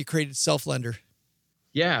guys when you created Self-Lender?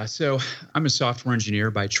 Yeah, so I'm a software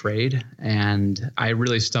engineer by trade, and I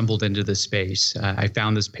really stumbled into this space. I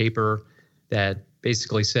found this paper that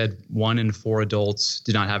basically said 1 in 4 adults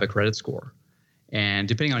do not have a credit score. And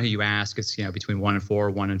depending on who you ask, it's between 1 in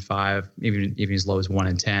 4, 1 in 5, even as low as 1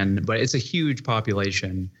 in 10. But it's a huge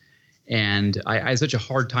population. And I had such a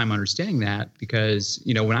hard time understanding that because,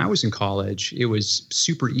 when I was in college, it was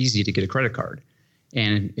super easy to get a credit card.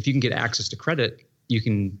 And if you can get access to credit, you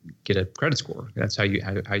can get a credit score. That's how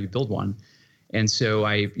you build one. And so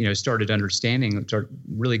I, started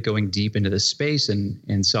really going deep into this space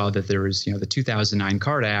and saw that there was, the 2009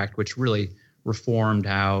 Card Act, which really reformed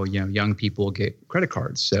how, young people get credit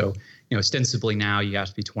cards. So, ostensibly now you have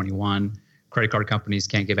to be 21. Credit card companies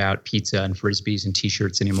can't give out pizza and Frisbees and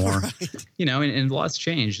T-shirts anymore, right. And a lot's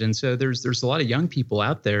changed. And so there's a lot of young people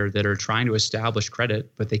out there that are trying to establish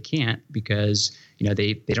credit, but they can't because,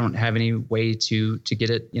 they don't have any way to get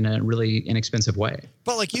it in a really inexpensive way.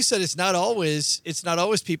 But like you said, it's not always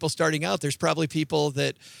people starting out. There's probably people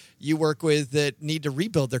that you work with that need to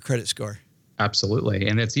rebuild their credit score. Absolutely.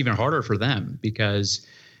 And it's even harder for them because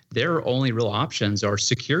their only real options are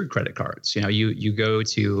secured credit cards. You go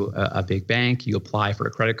to a big bank, you apply for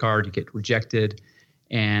a credit card, you get rejected.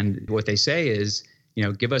 And what they say is,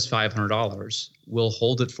 give us $500. We'll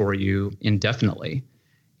hold it for you indefinitely.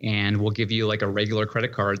 And we'll give you like a regular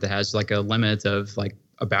credit card that has like a limit of like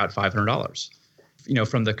about $500.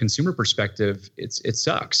 From the consumer perspective, it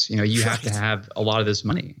sucks. You have to have a lot of this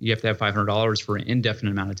money. You have to have $500 for an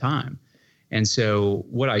indefinite amount of time. And so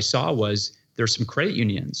what I saw was, there's some credit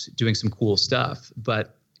unions doing some cool stuff,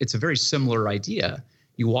 but it's a very similar idea.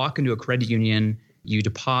 You walk into a credit union, you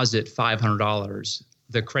deposit $500.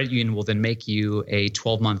 The credit union will then make you a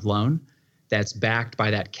 12-month loan that's backed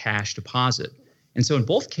by that cash deposit. And so in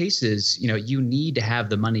both cases, you need to have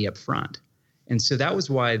the money up front. And so that was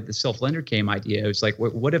why the Self-Lender came idea. It was like,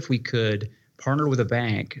 what if we could partner with a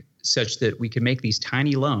bank such that we could make these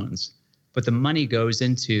tiny loans, but the money goes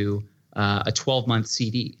into a 12-month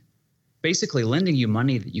CD? Basically lending you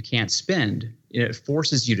money that you can't spend. It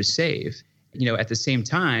forces you to save. At the same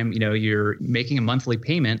time, you're making a monthly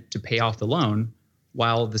payment to pay off the loan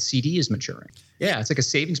while the CD is maturing. Yeah, it's like a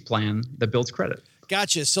savings plan that builds credit.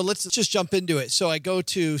 Gotcha. So let's just jump into it. So I go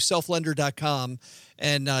to selflender.com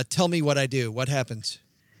and tell me what I do. What happens?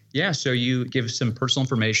 Yeah, so you give some personal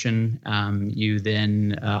information. You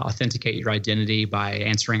then authenticate your identity by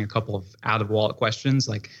answering a couple of out-of-wallet questions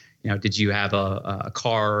like, did you have a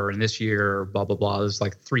car in this year, or blah, blah, blah. There's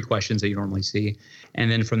like 3 questions that you normally see.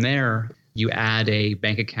 And then from there, you add a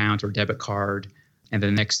bank account or debit card. And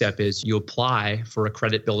the next step is you apply for a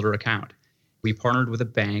credit builder account. We partnered with a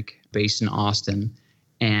bank based in Austin.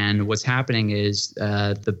 And what's happening is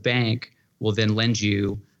the bank will then lend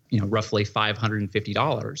you, roughly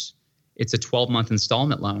 $550. It's a 12-month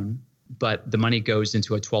installment loan, but the money goes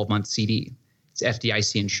into a 12-month CD. It's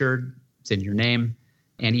FDIC insured. It's in your name.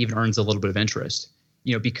 And even earns a little bit of interest.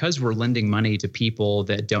 Because we're lending money to people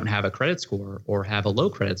that don't have a credit score or have a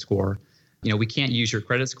low credit score, we can't use your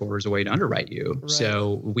credit score as a way to underwrite you. Right.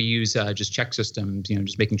 So we use just check systems,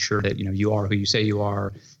 just making sure that, you are who you say you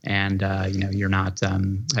are and, you're not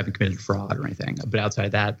having committed fraud or anything. But outside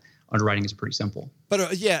of that, underwriting is pretty simple. But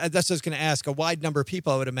that's what I was going to ask. A wide number of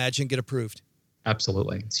people, I would imagine, get approved.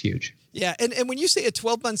 Absolutely. It's huge. Yeah. And when you say a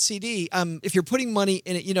 12-month CD, if you're putting money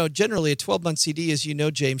in it, generally a 12-month CD, as you know,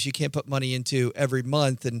 James, you can't put money into every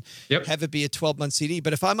month and have it be a 12-month CD.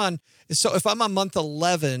 But if I'm on month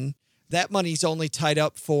 11, that money's only tied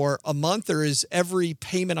up for a month, or is every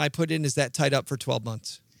payment I put in, is that tied up for 12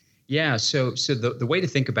 months? Yeah. So the way to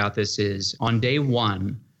think about this is on day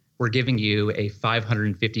one, we're giving you a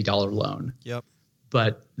 $550 loan. Yep.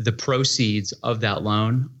 But the proceeds of that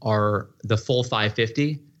loan are the full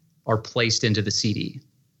 $550 are placed into the CD.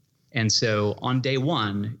 And so on day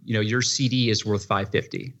one, your CD is worth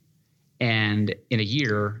 $550. And in a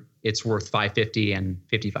year, it's worth $550 and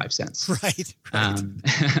 55 cents. Right.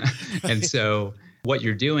 And so what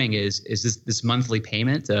you're doing is this monthly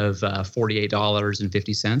payment of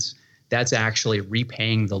 $48.50. That's actually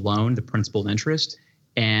repaying the loan, the principal and interest.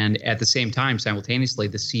 And at the same time, simultaneously,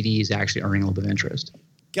 the CD is actually earning a little bit of interest.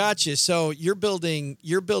 Gotcha. So you're building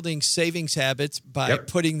savings habits by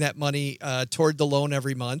putting that money toward the loan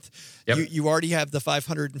every month. Yep. You already have the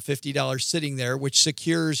 $550 sitting there, which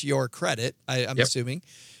secures your credit, I'm assuming.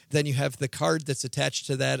 Then you have the card that's attached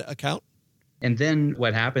to that account. And then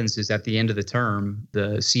what happens is at the end of the term,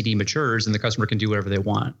 the CD matures and the customer can do whatever they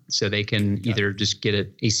want. So they can either just get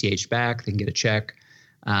it ACH back, they can get a check.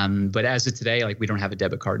 But as of today, we don't have a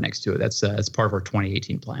debit card next to it. That's part of our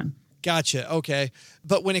 2018 plan. Gotcha. Okay.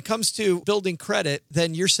 But when it comes to building credit,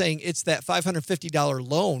 then you're saying it's that $550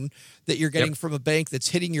 loan that you're getting from a bank that's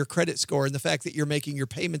hitting your credit score, and the fact that you're making your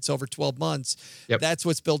payments over 12 months, that's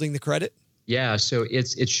what's building the credit? Yeah. So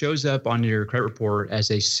it shows up on your credit report as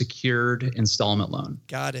a secured installment loan.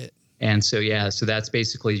 Got it. And so, so that's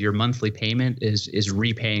basically your monthly payment is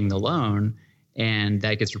repaying the loan, and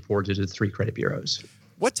that gets reported to the 3 credit bureaus.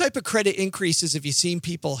 What type of credit increases have you seen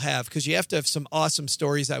people have? Because you have to have some awesome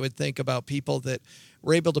stories, I would think, about people that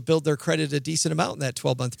were able to build their credit a decent amount in that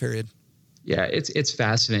 12-month period. Yeah, it's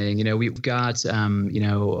fascinating. We've got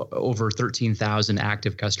over 13,000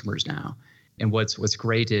 active customers now. And what's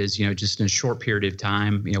great is, just in a short period of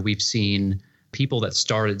time, we've seen people that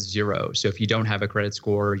start at zero. So if you don't have a credit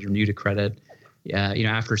score, you're new to credit,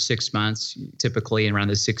 after 6 months, typically around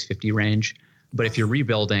the 650 range. But if you're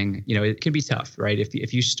rebuilding, it can be tough, right?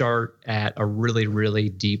 If you start at a really, really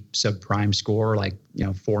deep subprime score, like,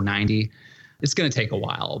 490, it's going to take a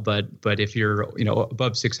while. But if you're,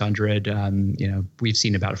 above 600, we've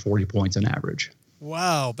seen about 40 points on average.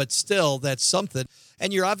 Wow. But still, that's something.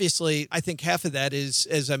 And you're obviously, I think half of that is,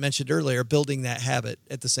 as I mentioned earlier, building that habit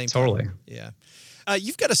at the same time. Totally. Yeah.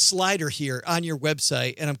 You've got a slider here on your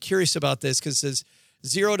website, and I'm curious about this because it says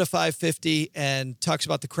 0 to 550 and talks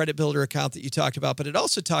about the credit builder account that you talked about, but it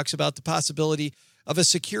also talks about the possibility of a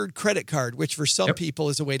secured credit card, which for some people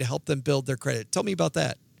is a way to help them build their credit. Tell me about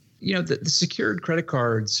that. The secured credit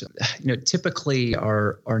cards, typically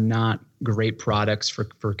are not great products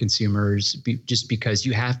for consumers just because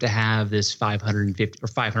you have to have this $550 or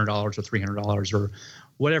 $500 or $300 or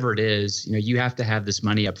whatever it is. You have to have this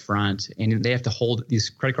money up front, and they have to hold, these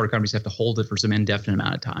credit card companies have to hold it for some indefinite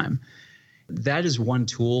amount of time. That is one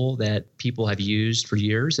tool that people have used for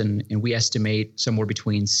years, and we estimate somewhere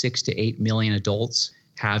between 6 to 8 million adults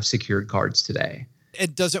have secured cards today.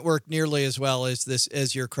 It doesn't work nearly as well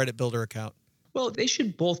as your credit builder account. Well, they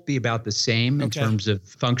should both be about the same in terms of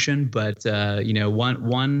function, but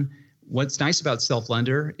what's nice about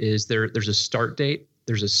Self-Lender is there's a start date,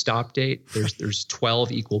 there's a stop date, there's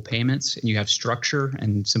 12 equal payments, and you have structure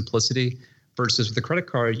and simplicity. Versus with the credit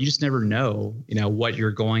card, you just never know, what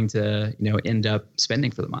you're going to, end up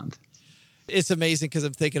spending for the month. It's amazing because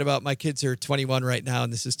I'm thinking about my kids are 21 right now,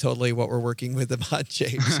 and this is totally what we're working with them on,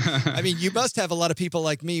 James. I mean, you must have a lot of people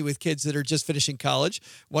like me with kids that are just finishing college.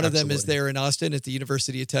 One of them is there in Austin at the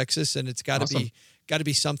University of Texas, and it's got to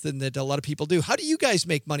be something that a lot of people do. How do you guys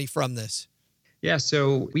make money from this? Yeah,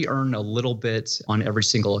 so we earn a little bit on every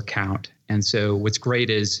single account. And so what's great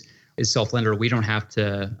is Self-Lender, we don't have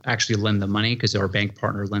to actually lend the money because our bank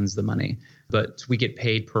partner lends the money, but we get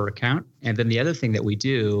paid per account. And then the other thing that we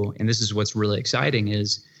do, and this is what's really exciting,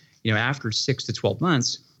 is, after 6 to 12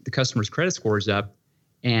 months, the customer's credit score is up,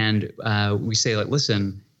 and we say,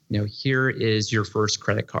 listen, here is your first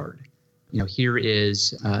credit card. Here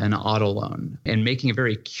is an auto loan, and making a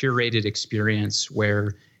very curated experience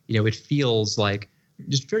where, it feels like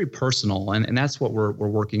just very personal. And that's what we're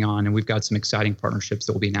working on. And we've got some exciting partnerships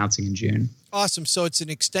that we'll be announcing in June. Awesome. So it's an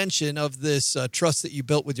extension of this trust that you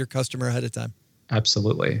built with your customer ahead of time.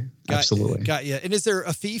 Absolutely. Absolutely. Got you. And is there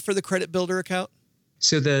a fee for the credit builder account?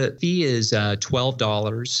 So the fee is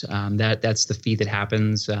 $12. That's the fee that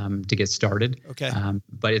happens to get started. Okay.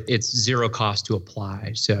 But it's zero cost to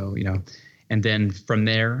apply. So, and then from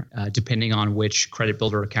there, depending on which credit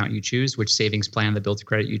builder account you choose, which savings plan that builds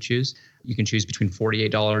credit you choose, you can choose between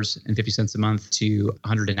 $48.50 a month to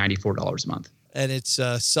 $194 a month. And it's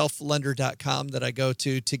selflender.com that I go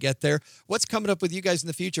to get there. What's coming up with you guys in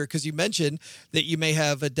the future? Because you mentioned that you may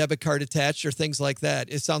have a debit card attached or things like that.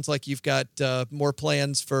 It sounds like you've got more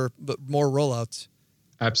plans for more rollouts.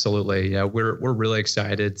 Absolutely. Yeah, we're really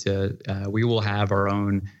excited to. We will have our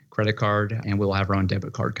own credit card and we'll have our own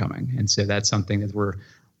debit card coming, and so that's something that we're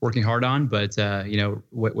working hard on. But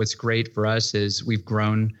what's great for us is we've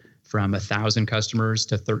grown from 1,000 customers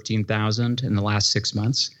to 13,000 in the last 6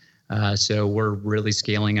 months. So we're really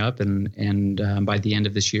scaling up, and by the end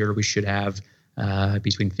of this year, we should have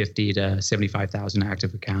between 50 to 75,000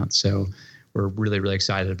 active accounts. So we're really, really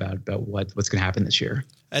excited about what's going to happen this year.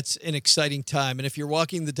 That's an exciting time. And if you're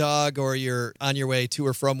walking the dog or you're on your way to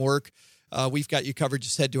or from work, we've got you covered.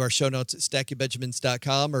 Just head to our show notes at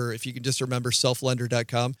stackingbenjamins.com, or if you can just remember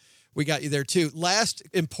selflender.com, we got you there too. Last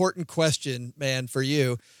important question, man, for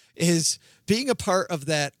you is being a part of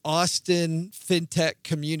that Austin fintech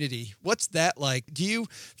community. What's that like? Do you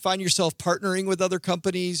find yourself partnering with other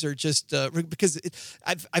companies, or just because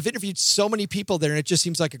I've interviewed so many people there, and it just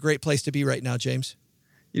seems like a great place to be right now, James?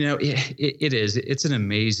 It is. It's an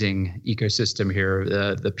amazing ecosystem here.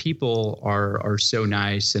 The people are so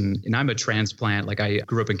nice, and I'm a transplant. Like, I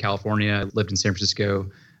grew up in California, lived in San Francisco.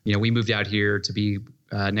 We moved out here to be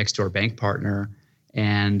next to our bank partner.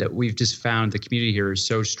 And we've just found the community here is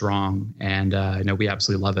so strong, and we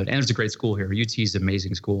absolutely love it. And it's a great school here. UT is an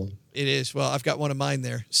amazing school. It is. Well, I've got one of mine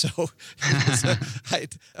there, so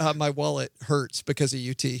my wallet hurts because of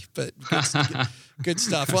UT. But good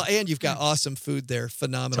stuff. Well, and you've got awesome food there.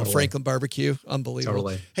 Phenomenal. Totally. Franklin barbecue, unbelievable.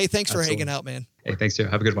 Totally. Hey, thanks for hanging out, man. Hey, thanks too.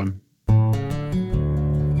 Have a good one.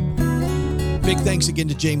 Big thanks again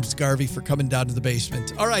to James Garvey for coming down to the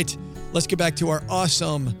basement. All right. Let's get back to our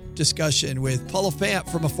awesome discussion with Paulo Fant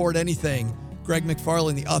from Afford Anything, Greg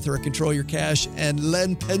McFarland, the author of Control Your Cash, and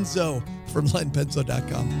Len Penzo from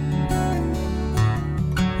lenpenzo.com.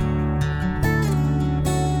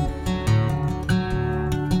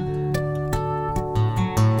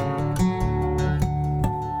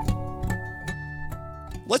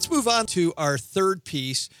 Let's move on to our third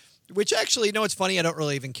piece, which actually, it's funny, I don't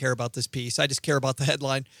really even care about this piece. I just care about the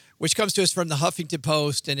headline, which comes to us from the Huffington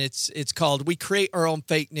Post, and it's called "We Create Our Own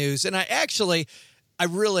Fake News." And I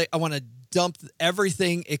want to dump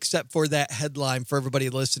everything except for that headline for everybody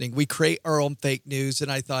listening. We create our own fake news. And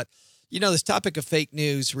I thought, this topic of fake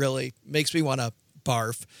news really makes me want to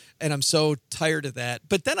barf, and I'm so tired of that.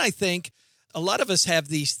 But then I think a lot of us have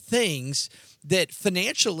these things that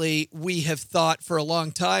financially we have thought for a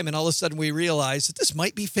long time, and all of a sudden we realize that this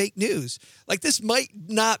might be fake news. Like, this might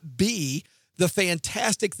not be the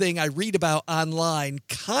fantastic thing I read about online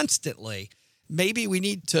constantly. Maybe we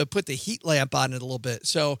need to put the heat lamp on it a little bit.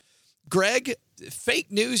 So, Greg,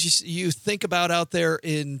 fake news you think about out there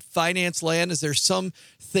in finance land, is there some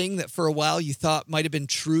thing that for a while you thought might have been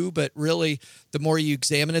true, but really the more you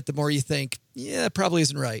examine it, the more you think, yeah, that probably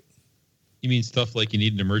isn't right? You mean stuff like you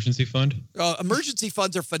need an emergency fund? Emergency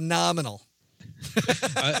funds are phenomenal.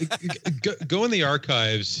 Go in the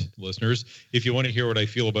archives, listeners, if you want to hear what I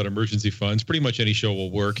feel about emergency funds. Pretty much any show will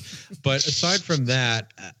work. But aside from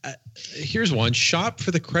that, here's one. Shop for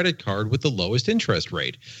the credit card with the lowest interest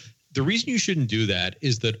rate. The reason you shouldn't do that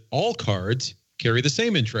is that all cards carry the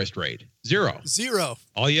same interest rate. Zero.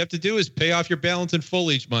 All you have to do is pay off your balance in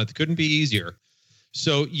full each month. Couldn't be easier.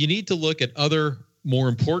 So you need to look at other more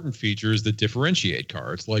important features that differentiate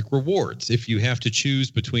cards, like rewards. If you have to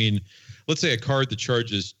choose between, let's say, a card that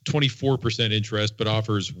charges 24% interest but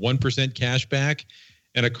offers 1% cash back,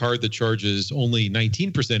 and a card that charges only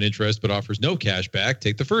 19% interest but offers no cash back,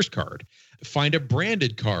 take the first card. Find a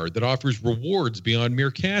branded card that offers rewards beyond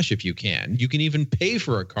mere cash if you can. You can even pay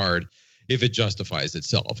for a card if it justifies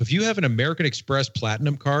itself. If you have an American Express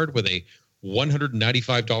Platinum card with a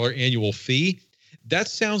 $195 annual fee, that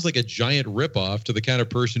sounds like a giant ripoff to the kind of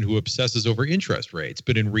person who obsesses over interest rates.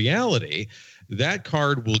 But in reality, that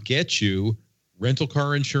card will get you rental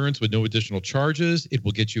car insurance with no additional charges. It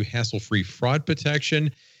will get you hassle-free fraud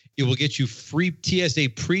protection. It will get you free TSA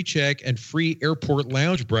pre-check and free airport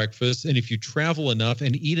lounge breakfast. And if you travel enough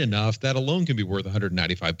and eat enough, that alone can be worth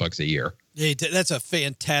 $195 a year. Hey, that's a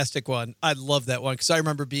fantastic one. I love that one because I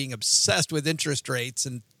remember being obsessed with interest rates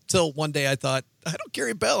until one day I thought, I don't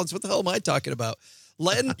carry a balance. What the hell am I talking about?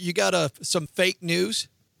 Len, you got some fake news?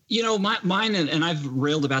 Mine, and I've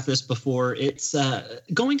railed about this before, it's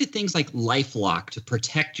going to things like LifeLock to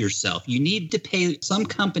protect yourself. You need to pay some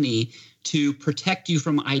company to protect you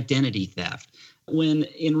from identity theft, when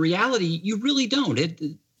in reality, you really don't.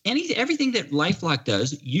 Everything that LifeLock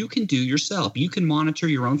does, you can do yourself. You can monitor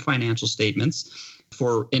your own financial statements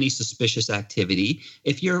for any suspicious activity.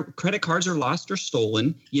 If your credit cards are lost or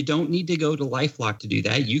stolen, you don't need to go to LifeLock to do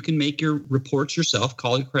that. You can make your reports yourself,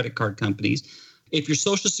 call your credit card companies. If your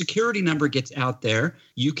social security number gets out there,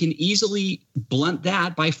 you can easily blunt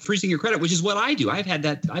that by freezing your credit, which is what I do.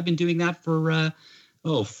 I've been doing that for,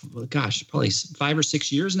 probably 5 or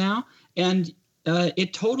 6 years now. And you're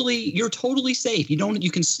totally safe. You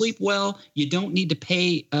can sleep well. You don't need to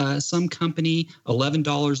pay some company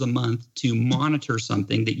 $11 a month to monitor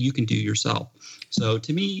something that you can do yourself. So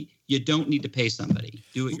to me, you don't need to pay somebody.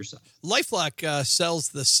 Do it yourself. LifeLock sells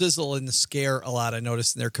the sizzle and the scare a lot, I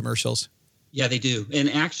noticed in their commercials. Yeah, they do. And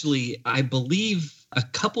actually, I believe a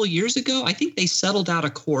couple of years ago, I think they settled out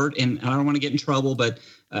of court, and I don't want to get in trouble, but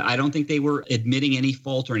I don't think they were admitting any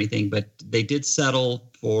fault or anything, but they did settle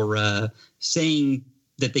for saying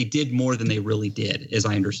that they did more than they really did, as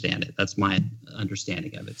I understand it. That's my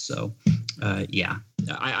understanding of it. So,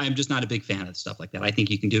 I'm just not a big fan of stuff like that. I think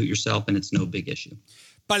you can do it yourself, and it's no big issue.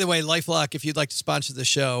 By the way, LifeLock, if you'd like to sponsor the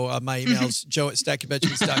show, my email is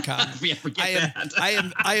joe@stackingbenjamins.com. Yeah, forget that.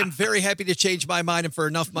 I am very happy to change my mind, and for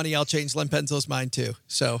enough money, I'll change Len Penzo's mind too.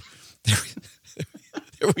 So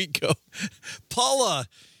there we go. Paula,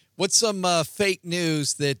 what's some fake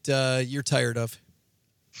news that you're tired of?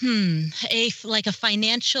 A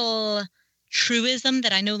financial truism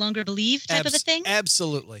that I no longer believe type of a thing?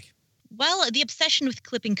 Absolutely. Well, the obsession with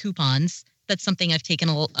clipping coupons. That's something I've taken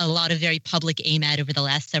a lot of very public aim at over the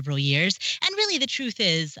last several years. And really the truth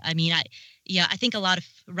is, I think a lot of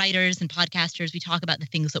writers and podcasters, we talk about the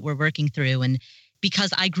things that we're working through. And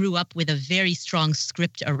because I grew up with a very strong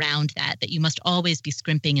script around that you must always be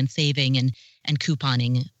scrimping and saving and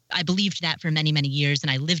couponing. I believed that for many, many years,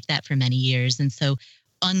 and I lived that for many years. And so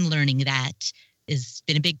unlearning that has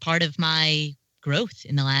been a big part of my growth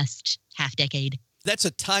in the last half decade. That's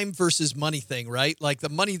a time versus money thing, right? Like the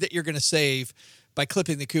money that you're going to save by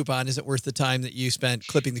clipping the coupon isn't worth the time that you spent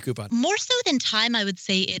clipping the coupon. More so than time, I would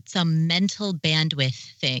say it's a mental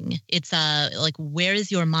bandwidth thing. It's where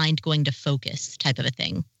is your mind going to focus type of a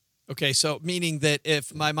thing. Okay, so meaning that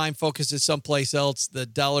if my mind focuses someplace else, the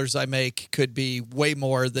dollars I make could be way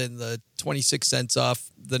more than the 26 cents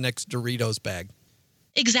off the next Doritos bag.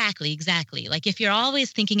 Exactly. Like if you're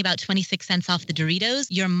always thinking about 26 cents off the Doritos,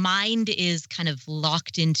 your mind is kind of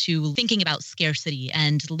locked into thinking about scarcity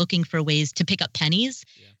and looking for ways to pick up pennies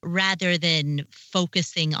rather than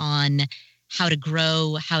focusing on how to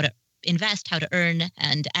grow, how to invest, how to earn,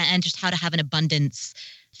 and just how to have an abundance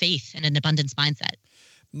faith and an abundance mindset.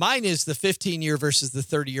 Mine is the 15-year versus the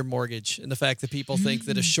 30-year mortgage, and the fact that people think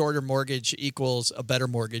that a shorter mortgage equals a better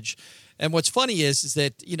mortgage. And what's funny is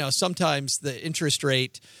that, sometimes the interest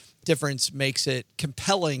rate difference makes it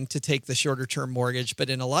compelling to take the shorter-term mortgage, but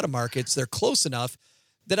in a lot of markets, they're close enough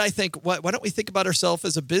that I think, why don't we think about ourselves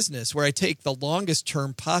as a business where I take the longest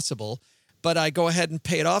term possible, but I go ahead and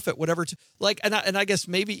pay it off at whatever. And I guess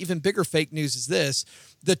maybe even bigger fake news is this: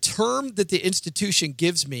 the term that the institution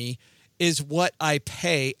gives me is what I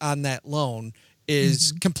pay on that loan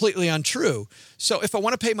is completely untrue. So if I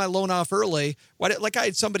want to pay my loan off early, I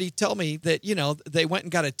had somebody tell me that, they went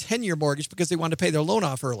and got a 10-year mortgage because they wanted to pay their loan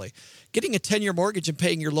off early. Getting a 10-year mortgage and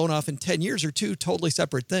paying your loan off in 10 years are two totally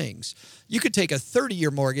separate things. You could take a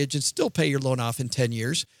 30-year mortgage and still pay your loan off in 10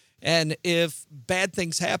 years. And if bad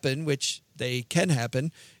things happen, which they can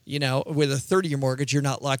happen, with a 30-year mortgage, you're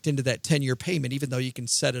not locked into that 10-year payment, even though you can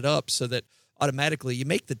set it up so that automatically you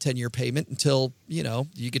make the 10-year payment until,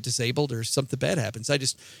 you get disabled or something bad happens.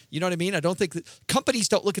 You know what I mean? I don't think that companies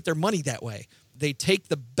don't look at their money that way. They take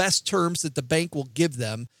the best terms that the bank will give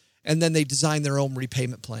them, and then they design their own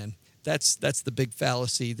repayment plan. That's the big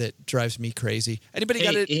fallacy that drives me crazy. Anybody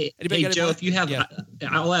got it? Hey, Joe, if you have,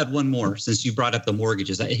 I'll add one more since you brought up the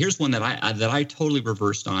mortgages. Here's one that I totally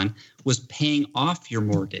reversed on was paying off your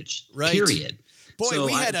mortgage. Right. Period. Boy,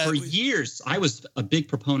 for years, I was a big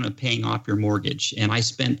proponent of paying off your mortgage. And I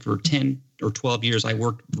spent for 10 or 12 years, I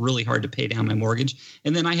worked really hard to pay down my mortgage.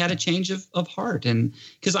 And then I had a change of heart. And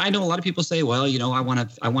because I know a lot of people say, well, I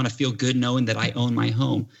want to feel good knowing that I own my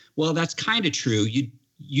home. Well, that's kind of true.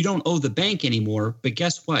 You don't owe the bank anymore. But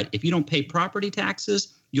guess what? If you don't pay property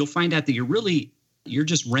taxes, you'll find out that you're really You're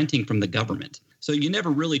just renting from the government. So you never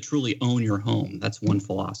really truly own your home. That's one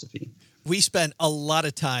philosophy. We spent a lot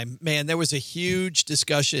of time. Man, there was a huge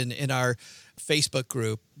discussion in our Facebook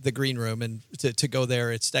group, The Green Room, and to go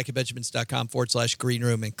there at stackingbenjamins.com/green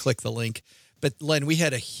room and click the link. But Len, we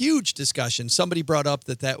had a huge discussion. Somebody brought up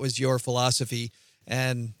that was your philosophy.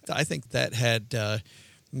 And I think that had,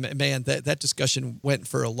 that discussion went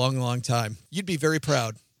for a long, long time. You'd be very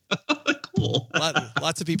proud. Cool.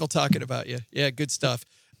 Lots of people talking about you. Yeah, good stuff.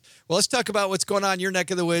 Well, let's talk about what's going on in your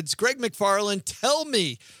neck of the woods. Greg McFarland, tell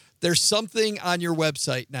me there's something on your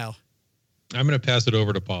website now. I'm going to pass it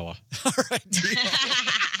over to Paula. All right.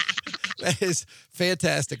 That is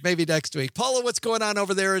fantastic. Maybe next week. Paula, what's going on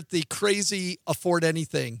over there at the Crazy Afford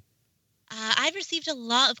Anything? I've received a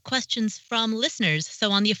lot of questions from listeners.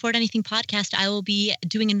 So on the Afford Anything podcast, I will be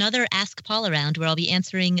doing another Ask Paula round where I'll be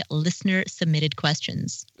answering listener-submitted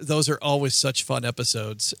questions. Those are always such fun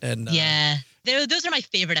episodes. And yeah, those are my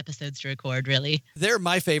favorite episodes to record, really. They're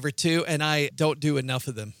my favorite, too, and I don't do enough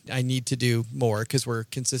of them. I need to do more because we're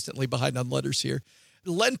consistently behind on letters here.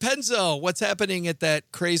 Len Penzo, what's happening at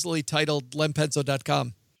that crazily titled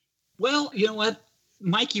lenpenzo.com? Well, you know what?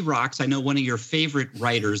 Mikey Rocks, I know one of your favorite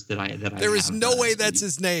writers that I There is no way that's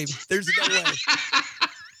his name. There's no way.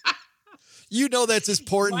 You know that's his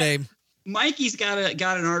porn name. Mikey's got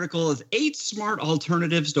an article of 8 smart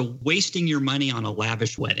alternatives to wasting your money on a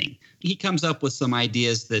lavish wedding. He comes up with some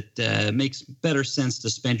ideas that makes better sense to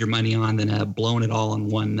spend your money on than blowing it all on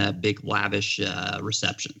one big lavish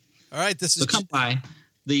reception. All right, so come by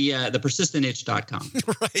the persistentitch.com.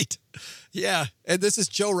 Right. Yeah. And this is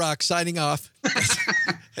Joe Rock signing off.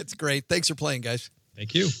 That's great. Thanks for playing, guys.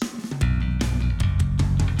 Thank you.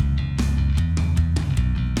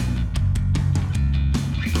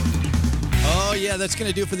 Oh, yeah, that's going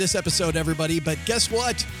to do it for this episode, everybody. But guess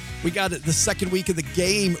what? We got the second week of the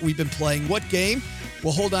game we've been playing. What game?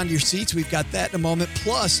 Well, hold on to your seats. We've got that in a moment.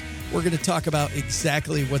 Plus, we're going to talk about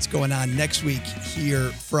exactly what's going on next week here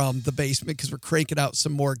from the basement because we're cranking out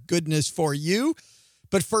some more goodness for you.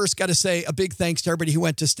 But first, got to say a big thanks to everybody who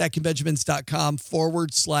went to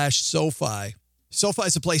stackingbenjamins.com/SoFi. SoFi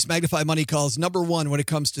is a place Magnify Money calls number one when it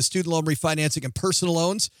comes to student loan refinancing and personal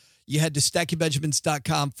loans. You head to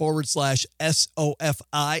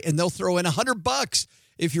stackingbenjamins.com/SOFI, and they'll throw in $100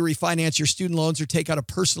 if you refinance your student loans or take out a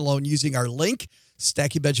personal loan using our link,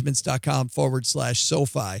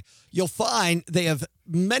 stackingbenjamins.com/SoFi. You'll find they have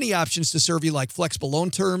many options to serve you, like flexible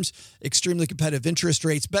loan terms, extremely competitive interest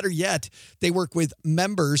rates. Better yet, they work with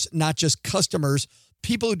members, not just customers.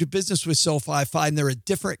 People who do business with SoFi find they're a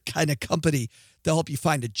different kind of company. They'll help you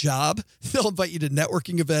find a job. They'll invite you to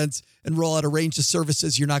networking events and roll out a range of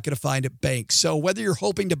services you're not going to find at banks. So whether you're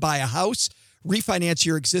hoping to buy a house, refinance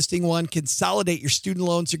your existing one, consolidate your student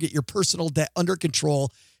loans, or get your personal debt under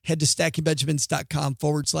control, head to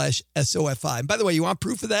stackingbenjamins.com/SOFI. And by the way, you want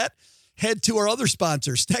proof of that? Head to our other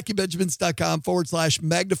sponsor,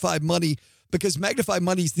 stackingbenjamins.com/Magnify Money, because Magnify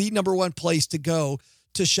Money is the number one place to go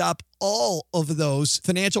to shop all of those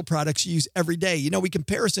financial products you use every day. You know, we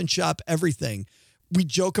comparison shop everything. We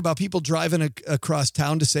joke about people driving across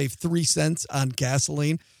town to save 3 cents on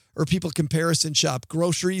gasoline, or people comparison shop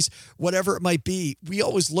groceries, whatever it might be. We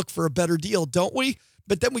always look for a better deal, don't we?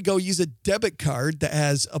 But then we go use a debit card that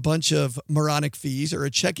has a bunch of moronic fees, or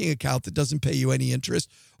a checking account that doesn't pay you any interest,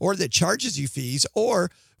 or that charges you fees,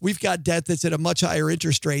 or we've got debt that's at a much higher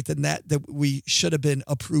interest rate than that we should have been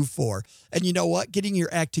approved for. And you know what? Getting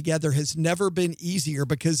your act together has never been easier,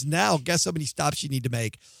 because now, guess how many stops you need to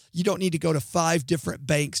make? You don't need to go to 5 different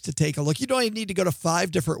banks to take a look. You don't even need to go to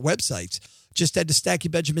 5 different websites. Just head to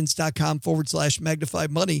stackingbenjamins.com/Magnify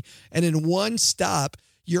Money, and in one stop,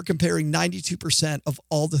 you're comparing 92% of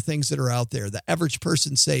all the things that are out there. The average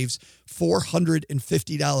person saves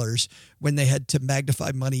 $450 when they head to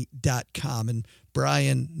magnifymoney.com. And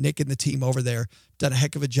Brian, Nick, and the team over there done a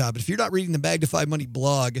heck of a job. If you're not reading the Magnify Money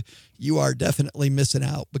blog, you are definitely missing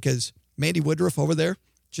out, because Mandy Woodruff over there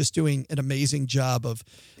just doing an amazing job of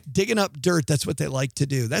digging up dirt. That's what they like to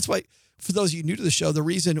do. That's why, for those of you new to the show, the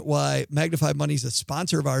reason why Magnify Money is a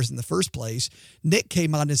sponsor of ours in the first place, Nick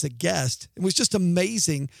came on as a guest. It was just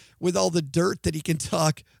amazing with all the dirt that he can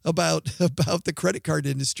talk about the credit card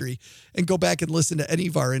industry. And go back and listen to any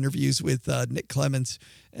of our interviews with Nick Clements,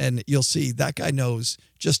 and you'll see that guy knows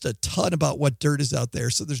just a ton about what dirt is out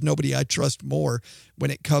there. So there's nobody I trust more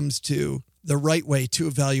when it comes to the right way to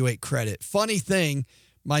evaluate credit. Funny thing,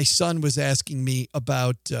 my son was asking me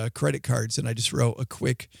about credit cards, and I just wrote a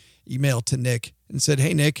quick email to Nick and said,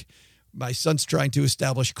 "Hey, Nick, my son's trying to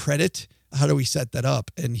establish credit. How do we set that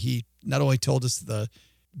up?" And he not only told us the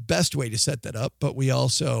best way to set that up, but we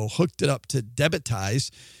also hooked it up to Debitize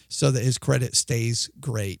so that his credit stays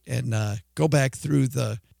great. And go back through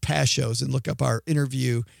the past shows and look up our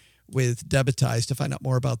interview with Debitize to find out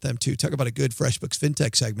more about them too. Talk about a good FreshBooks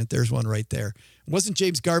FinTech segment. There's one right there. Wasn't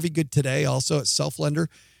James Garvey good today also at Self-Lender?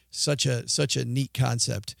 Such a neat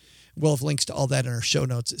concept. We'll have links to all that in our show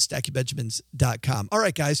notes at stackingbenjamins.com. All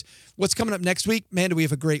right, guys, what's coming up next week? Man, do we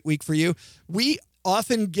have a great week for you. We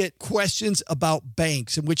often get questions about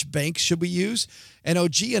banks and which banks should we use. And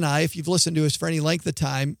OG and I, if you've listened to us for any length of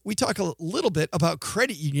time, we talk a little bit about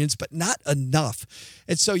credit unions, but not enough.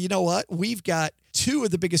 And so you know what? We've got two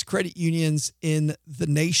of the biggest credit unions in the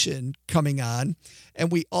nation coming on.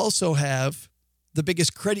 And we also have the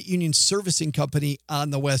biggest credit union servicing company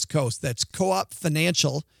on the West Coast. That's Co-op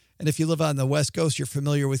Financial. And if you live on the West Coast, you're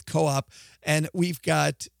familiar with Co-op. And we've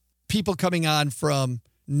got people coming on from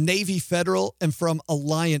Navy Federal and from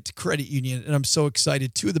Alliant Credit Union. And I'm so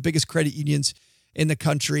excited. Two of the biggest credit unions in the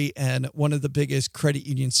country and one of the biggest credit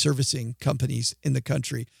union servicing companies in the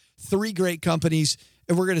country. Three great companies.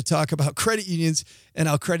 And we're going to talk about credit unions and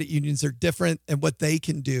how credit unions are different and what they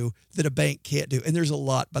can do that a bank can't do. And there's a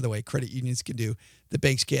lot, by the way, credit unions can do that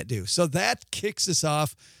banks can't do. So that kicks us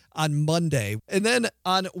off on Monday. And then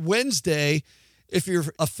on Wednesday, if you're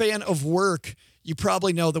a fan of work, you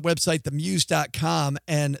probably know the website, themuse.com,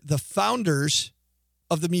 and the founders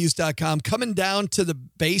of themuse.com coming down to the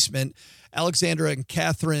basement. Alexandra and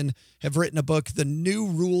Catherine have written a book, The New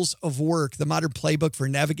Rules of Work, the modern playbook for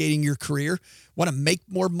navigating your career. Want to make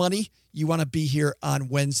more money? You want to be here on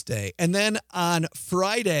Wednesday. And then on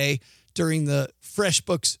Friday, during the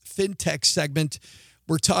FreshBooks FinTech segment,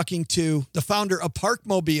 we're talking to the founder of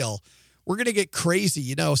Parkmobile. We're going to get crazy.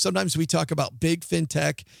 You know, sometimes we talk about big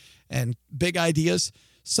FinTech and big ideas.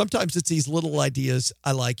 Sometimes it's these little ideas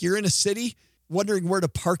I like. You're in a city wondering where to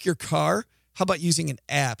park your car. How about using an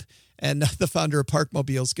app? And the founder of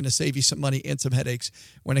Parkmobile is going to save you some money and some headaches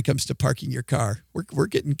when it comes to parking your car. We're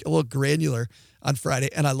getting a little granular on Friday,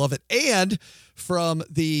 and I love it. And from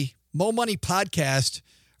the Mo Money podcast,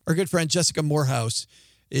 our good friend Jessica Morehouse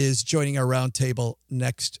is joining our roundtable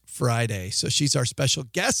next Friday. So she's our special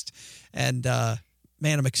guest, and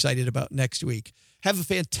man, I'm excited about next week. Have a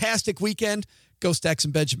fantastic weekend. Go Stacks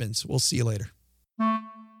and Benjamins. We'll see you later.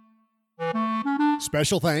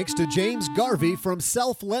 Special thanks to James Garvey from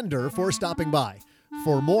Self-Lender for stopping by.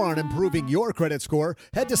 For more on improving your credit score,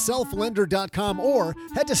 head to selflender.com or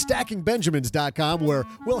head to stackingbenjamins.com where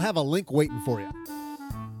we'll have a link waiting for you.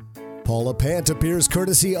 Paula Pant appears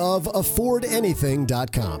courtesy of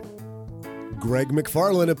affordanything.com. Greg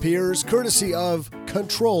McFarlane appears courtesy of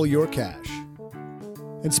Control Your Cash.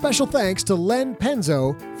 And special thanks to Len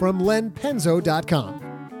Penzo from lenpenzo.com.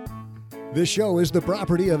 This show is the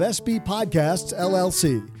property of SB Podcasts,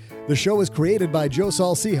 LLC. The show is created by Joe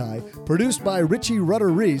Saul-Sehy, produced by Richie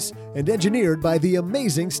Rutter-Reese, and engineered by the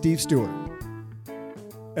amazing Steve Stewart.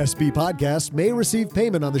 SB Podcasts may receive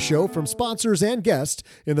payment on the show from sponsors and guests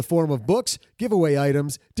in the form of books, giveaway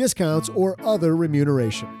items, discounts, or other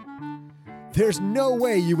remuneration. There's no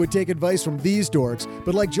way you would take advice from these dorks,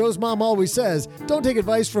 but like Joe's mom always says, don't take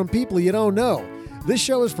advice from people you don't know. This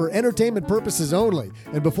show is for entertainment purposes only,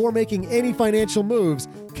 and before making any financial moves,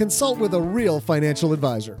 consult with a real financial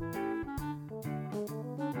advisor.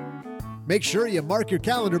 Make sure you mark your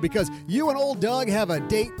calendar because you and Old Doug have a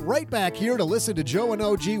date right back here to listen to Joe and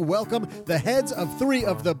OG welcome the heads of three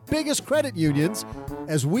of the biggest credit unions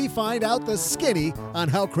as we find out the skinny on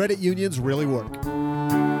how credit unions really work.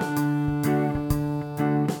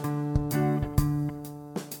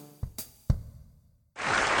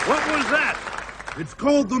 What was that? It's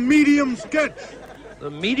called the medium sketch.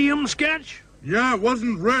 The medium sketch? Yeah, it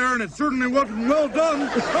wasn't rare and it certainly wasn't well done.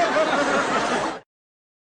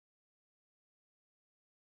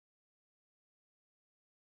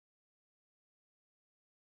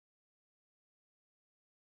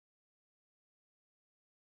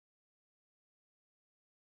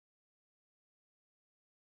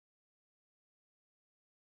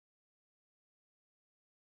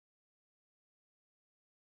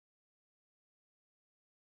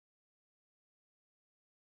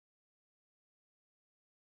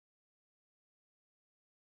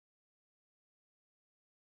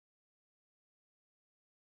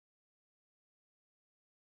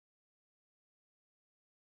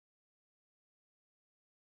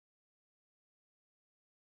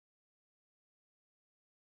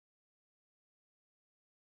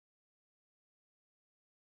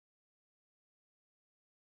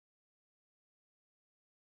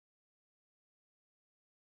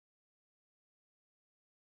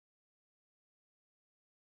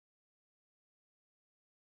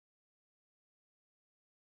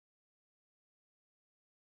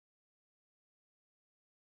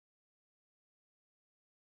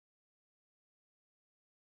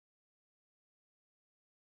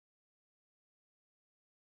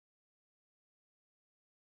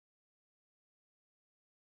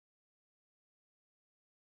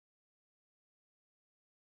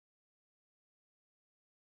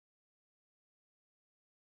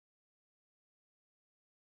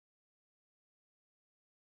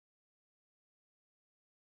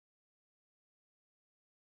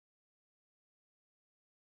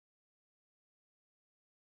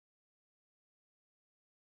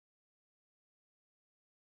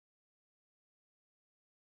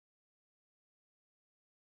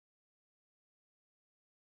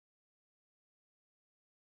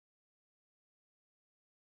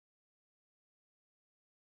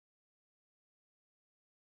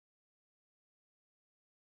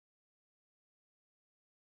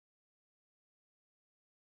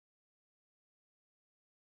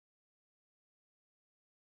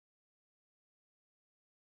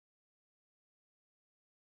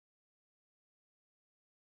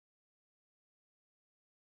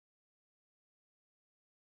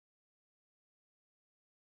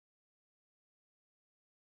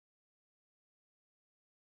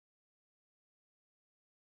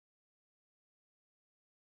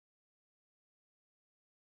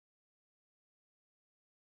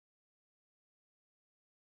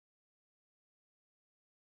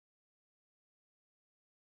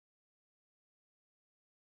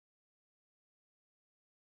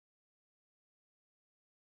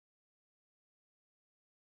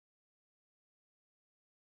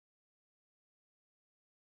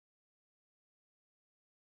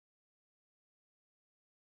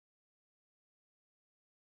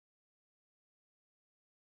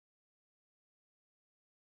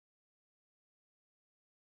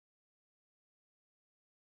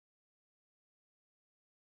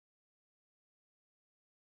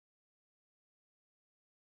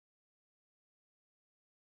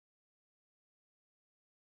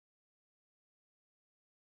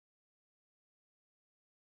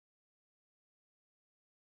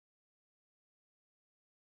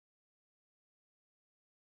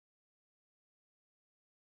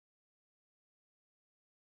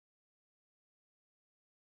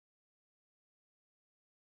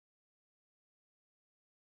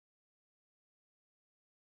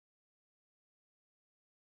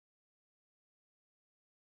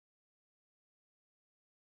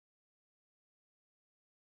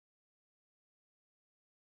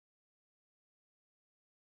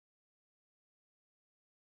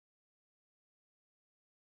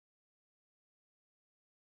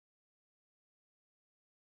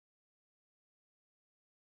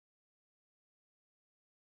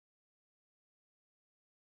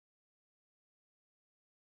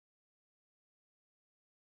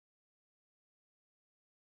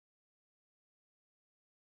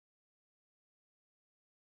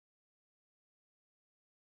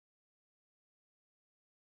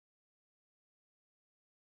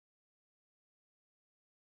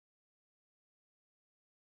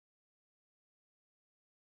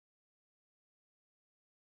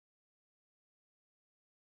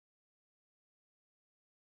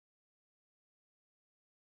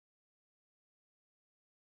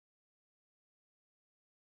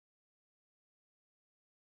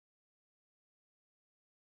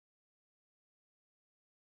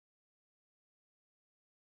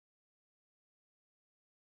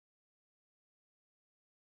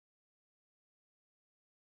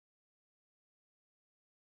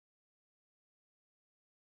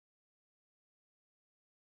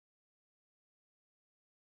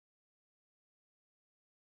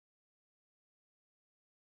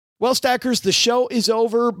 Well, Stackers, the show is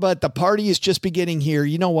over, but the party is just beginning here.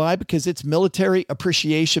 You know why? Because it's Military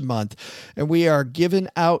Appreciation Month, and we are giving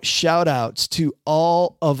out shout outs to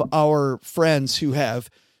all of our friends who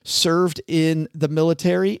have served in the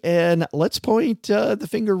military. And let's point the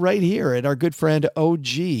finger right here at our good friend OG,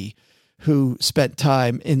 who spent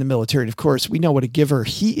time in the military. And of course, we know what a giver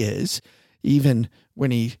he is, even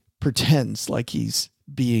when he pretends like he's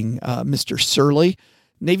being Mr. Surly.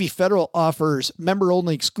 Navy Federal offers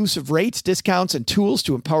member-only exclusive rates, discounts, and tools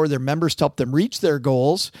to empower their members to help them reach their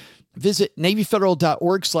goals. Visit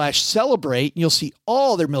NavyFederal.org/celebrate, and you'll see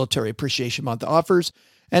all their Military Appreciation Month offers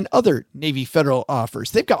and other Navy Federal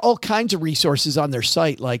offers. They've got all kinds of resources on their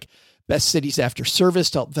site, like best cities after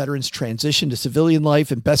service to help veterans transition to civilian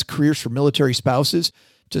life and best careers for military spouses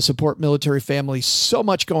to support military families. So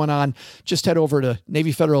much going on. Just head over to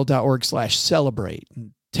NavyFederal.org/celebrate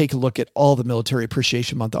and take a look at all the Military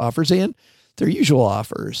Appreciation Month offers and their usual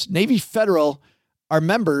offers. Navy Federal, our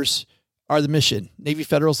members are the mission. Navy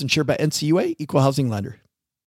Federal is insured by NCUA, Equal Housing Lender.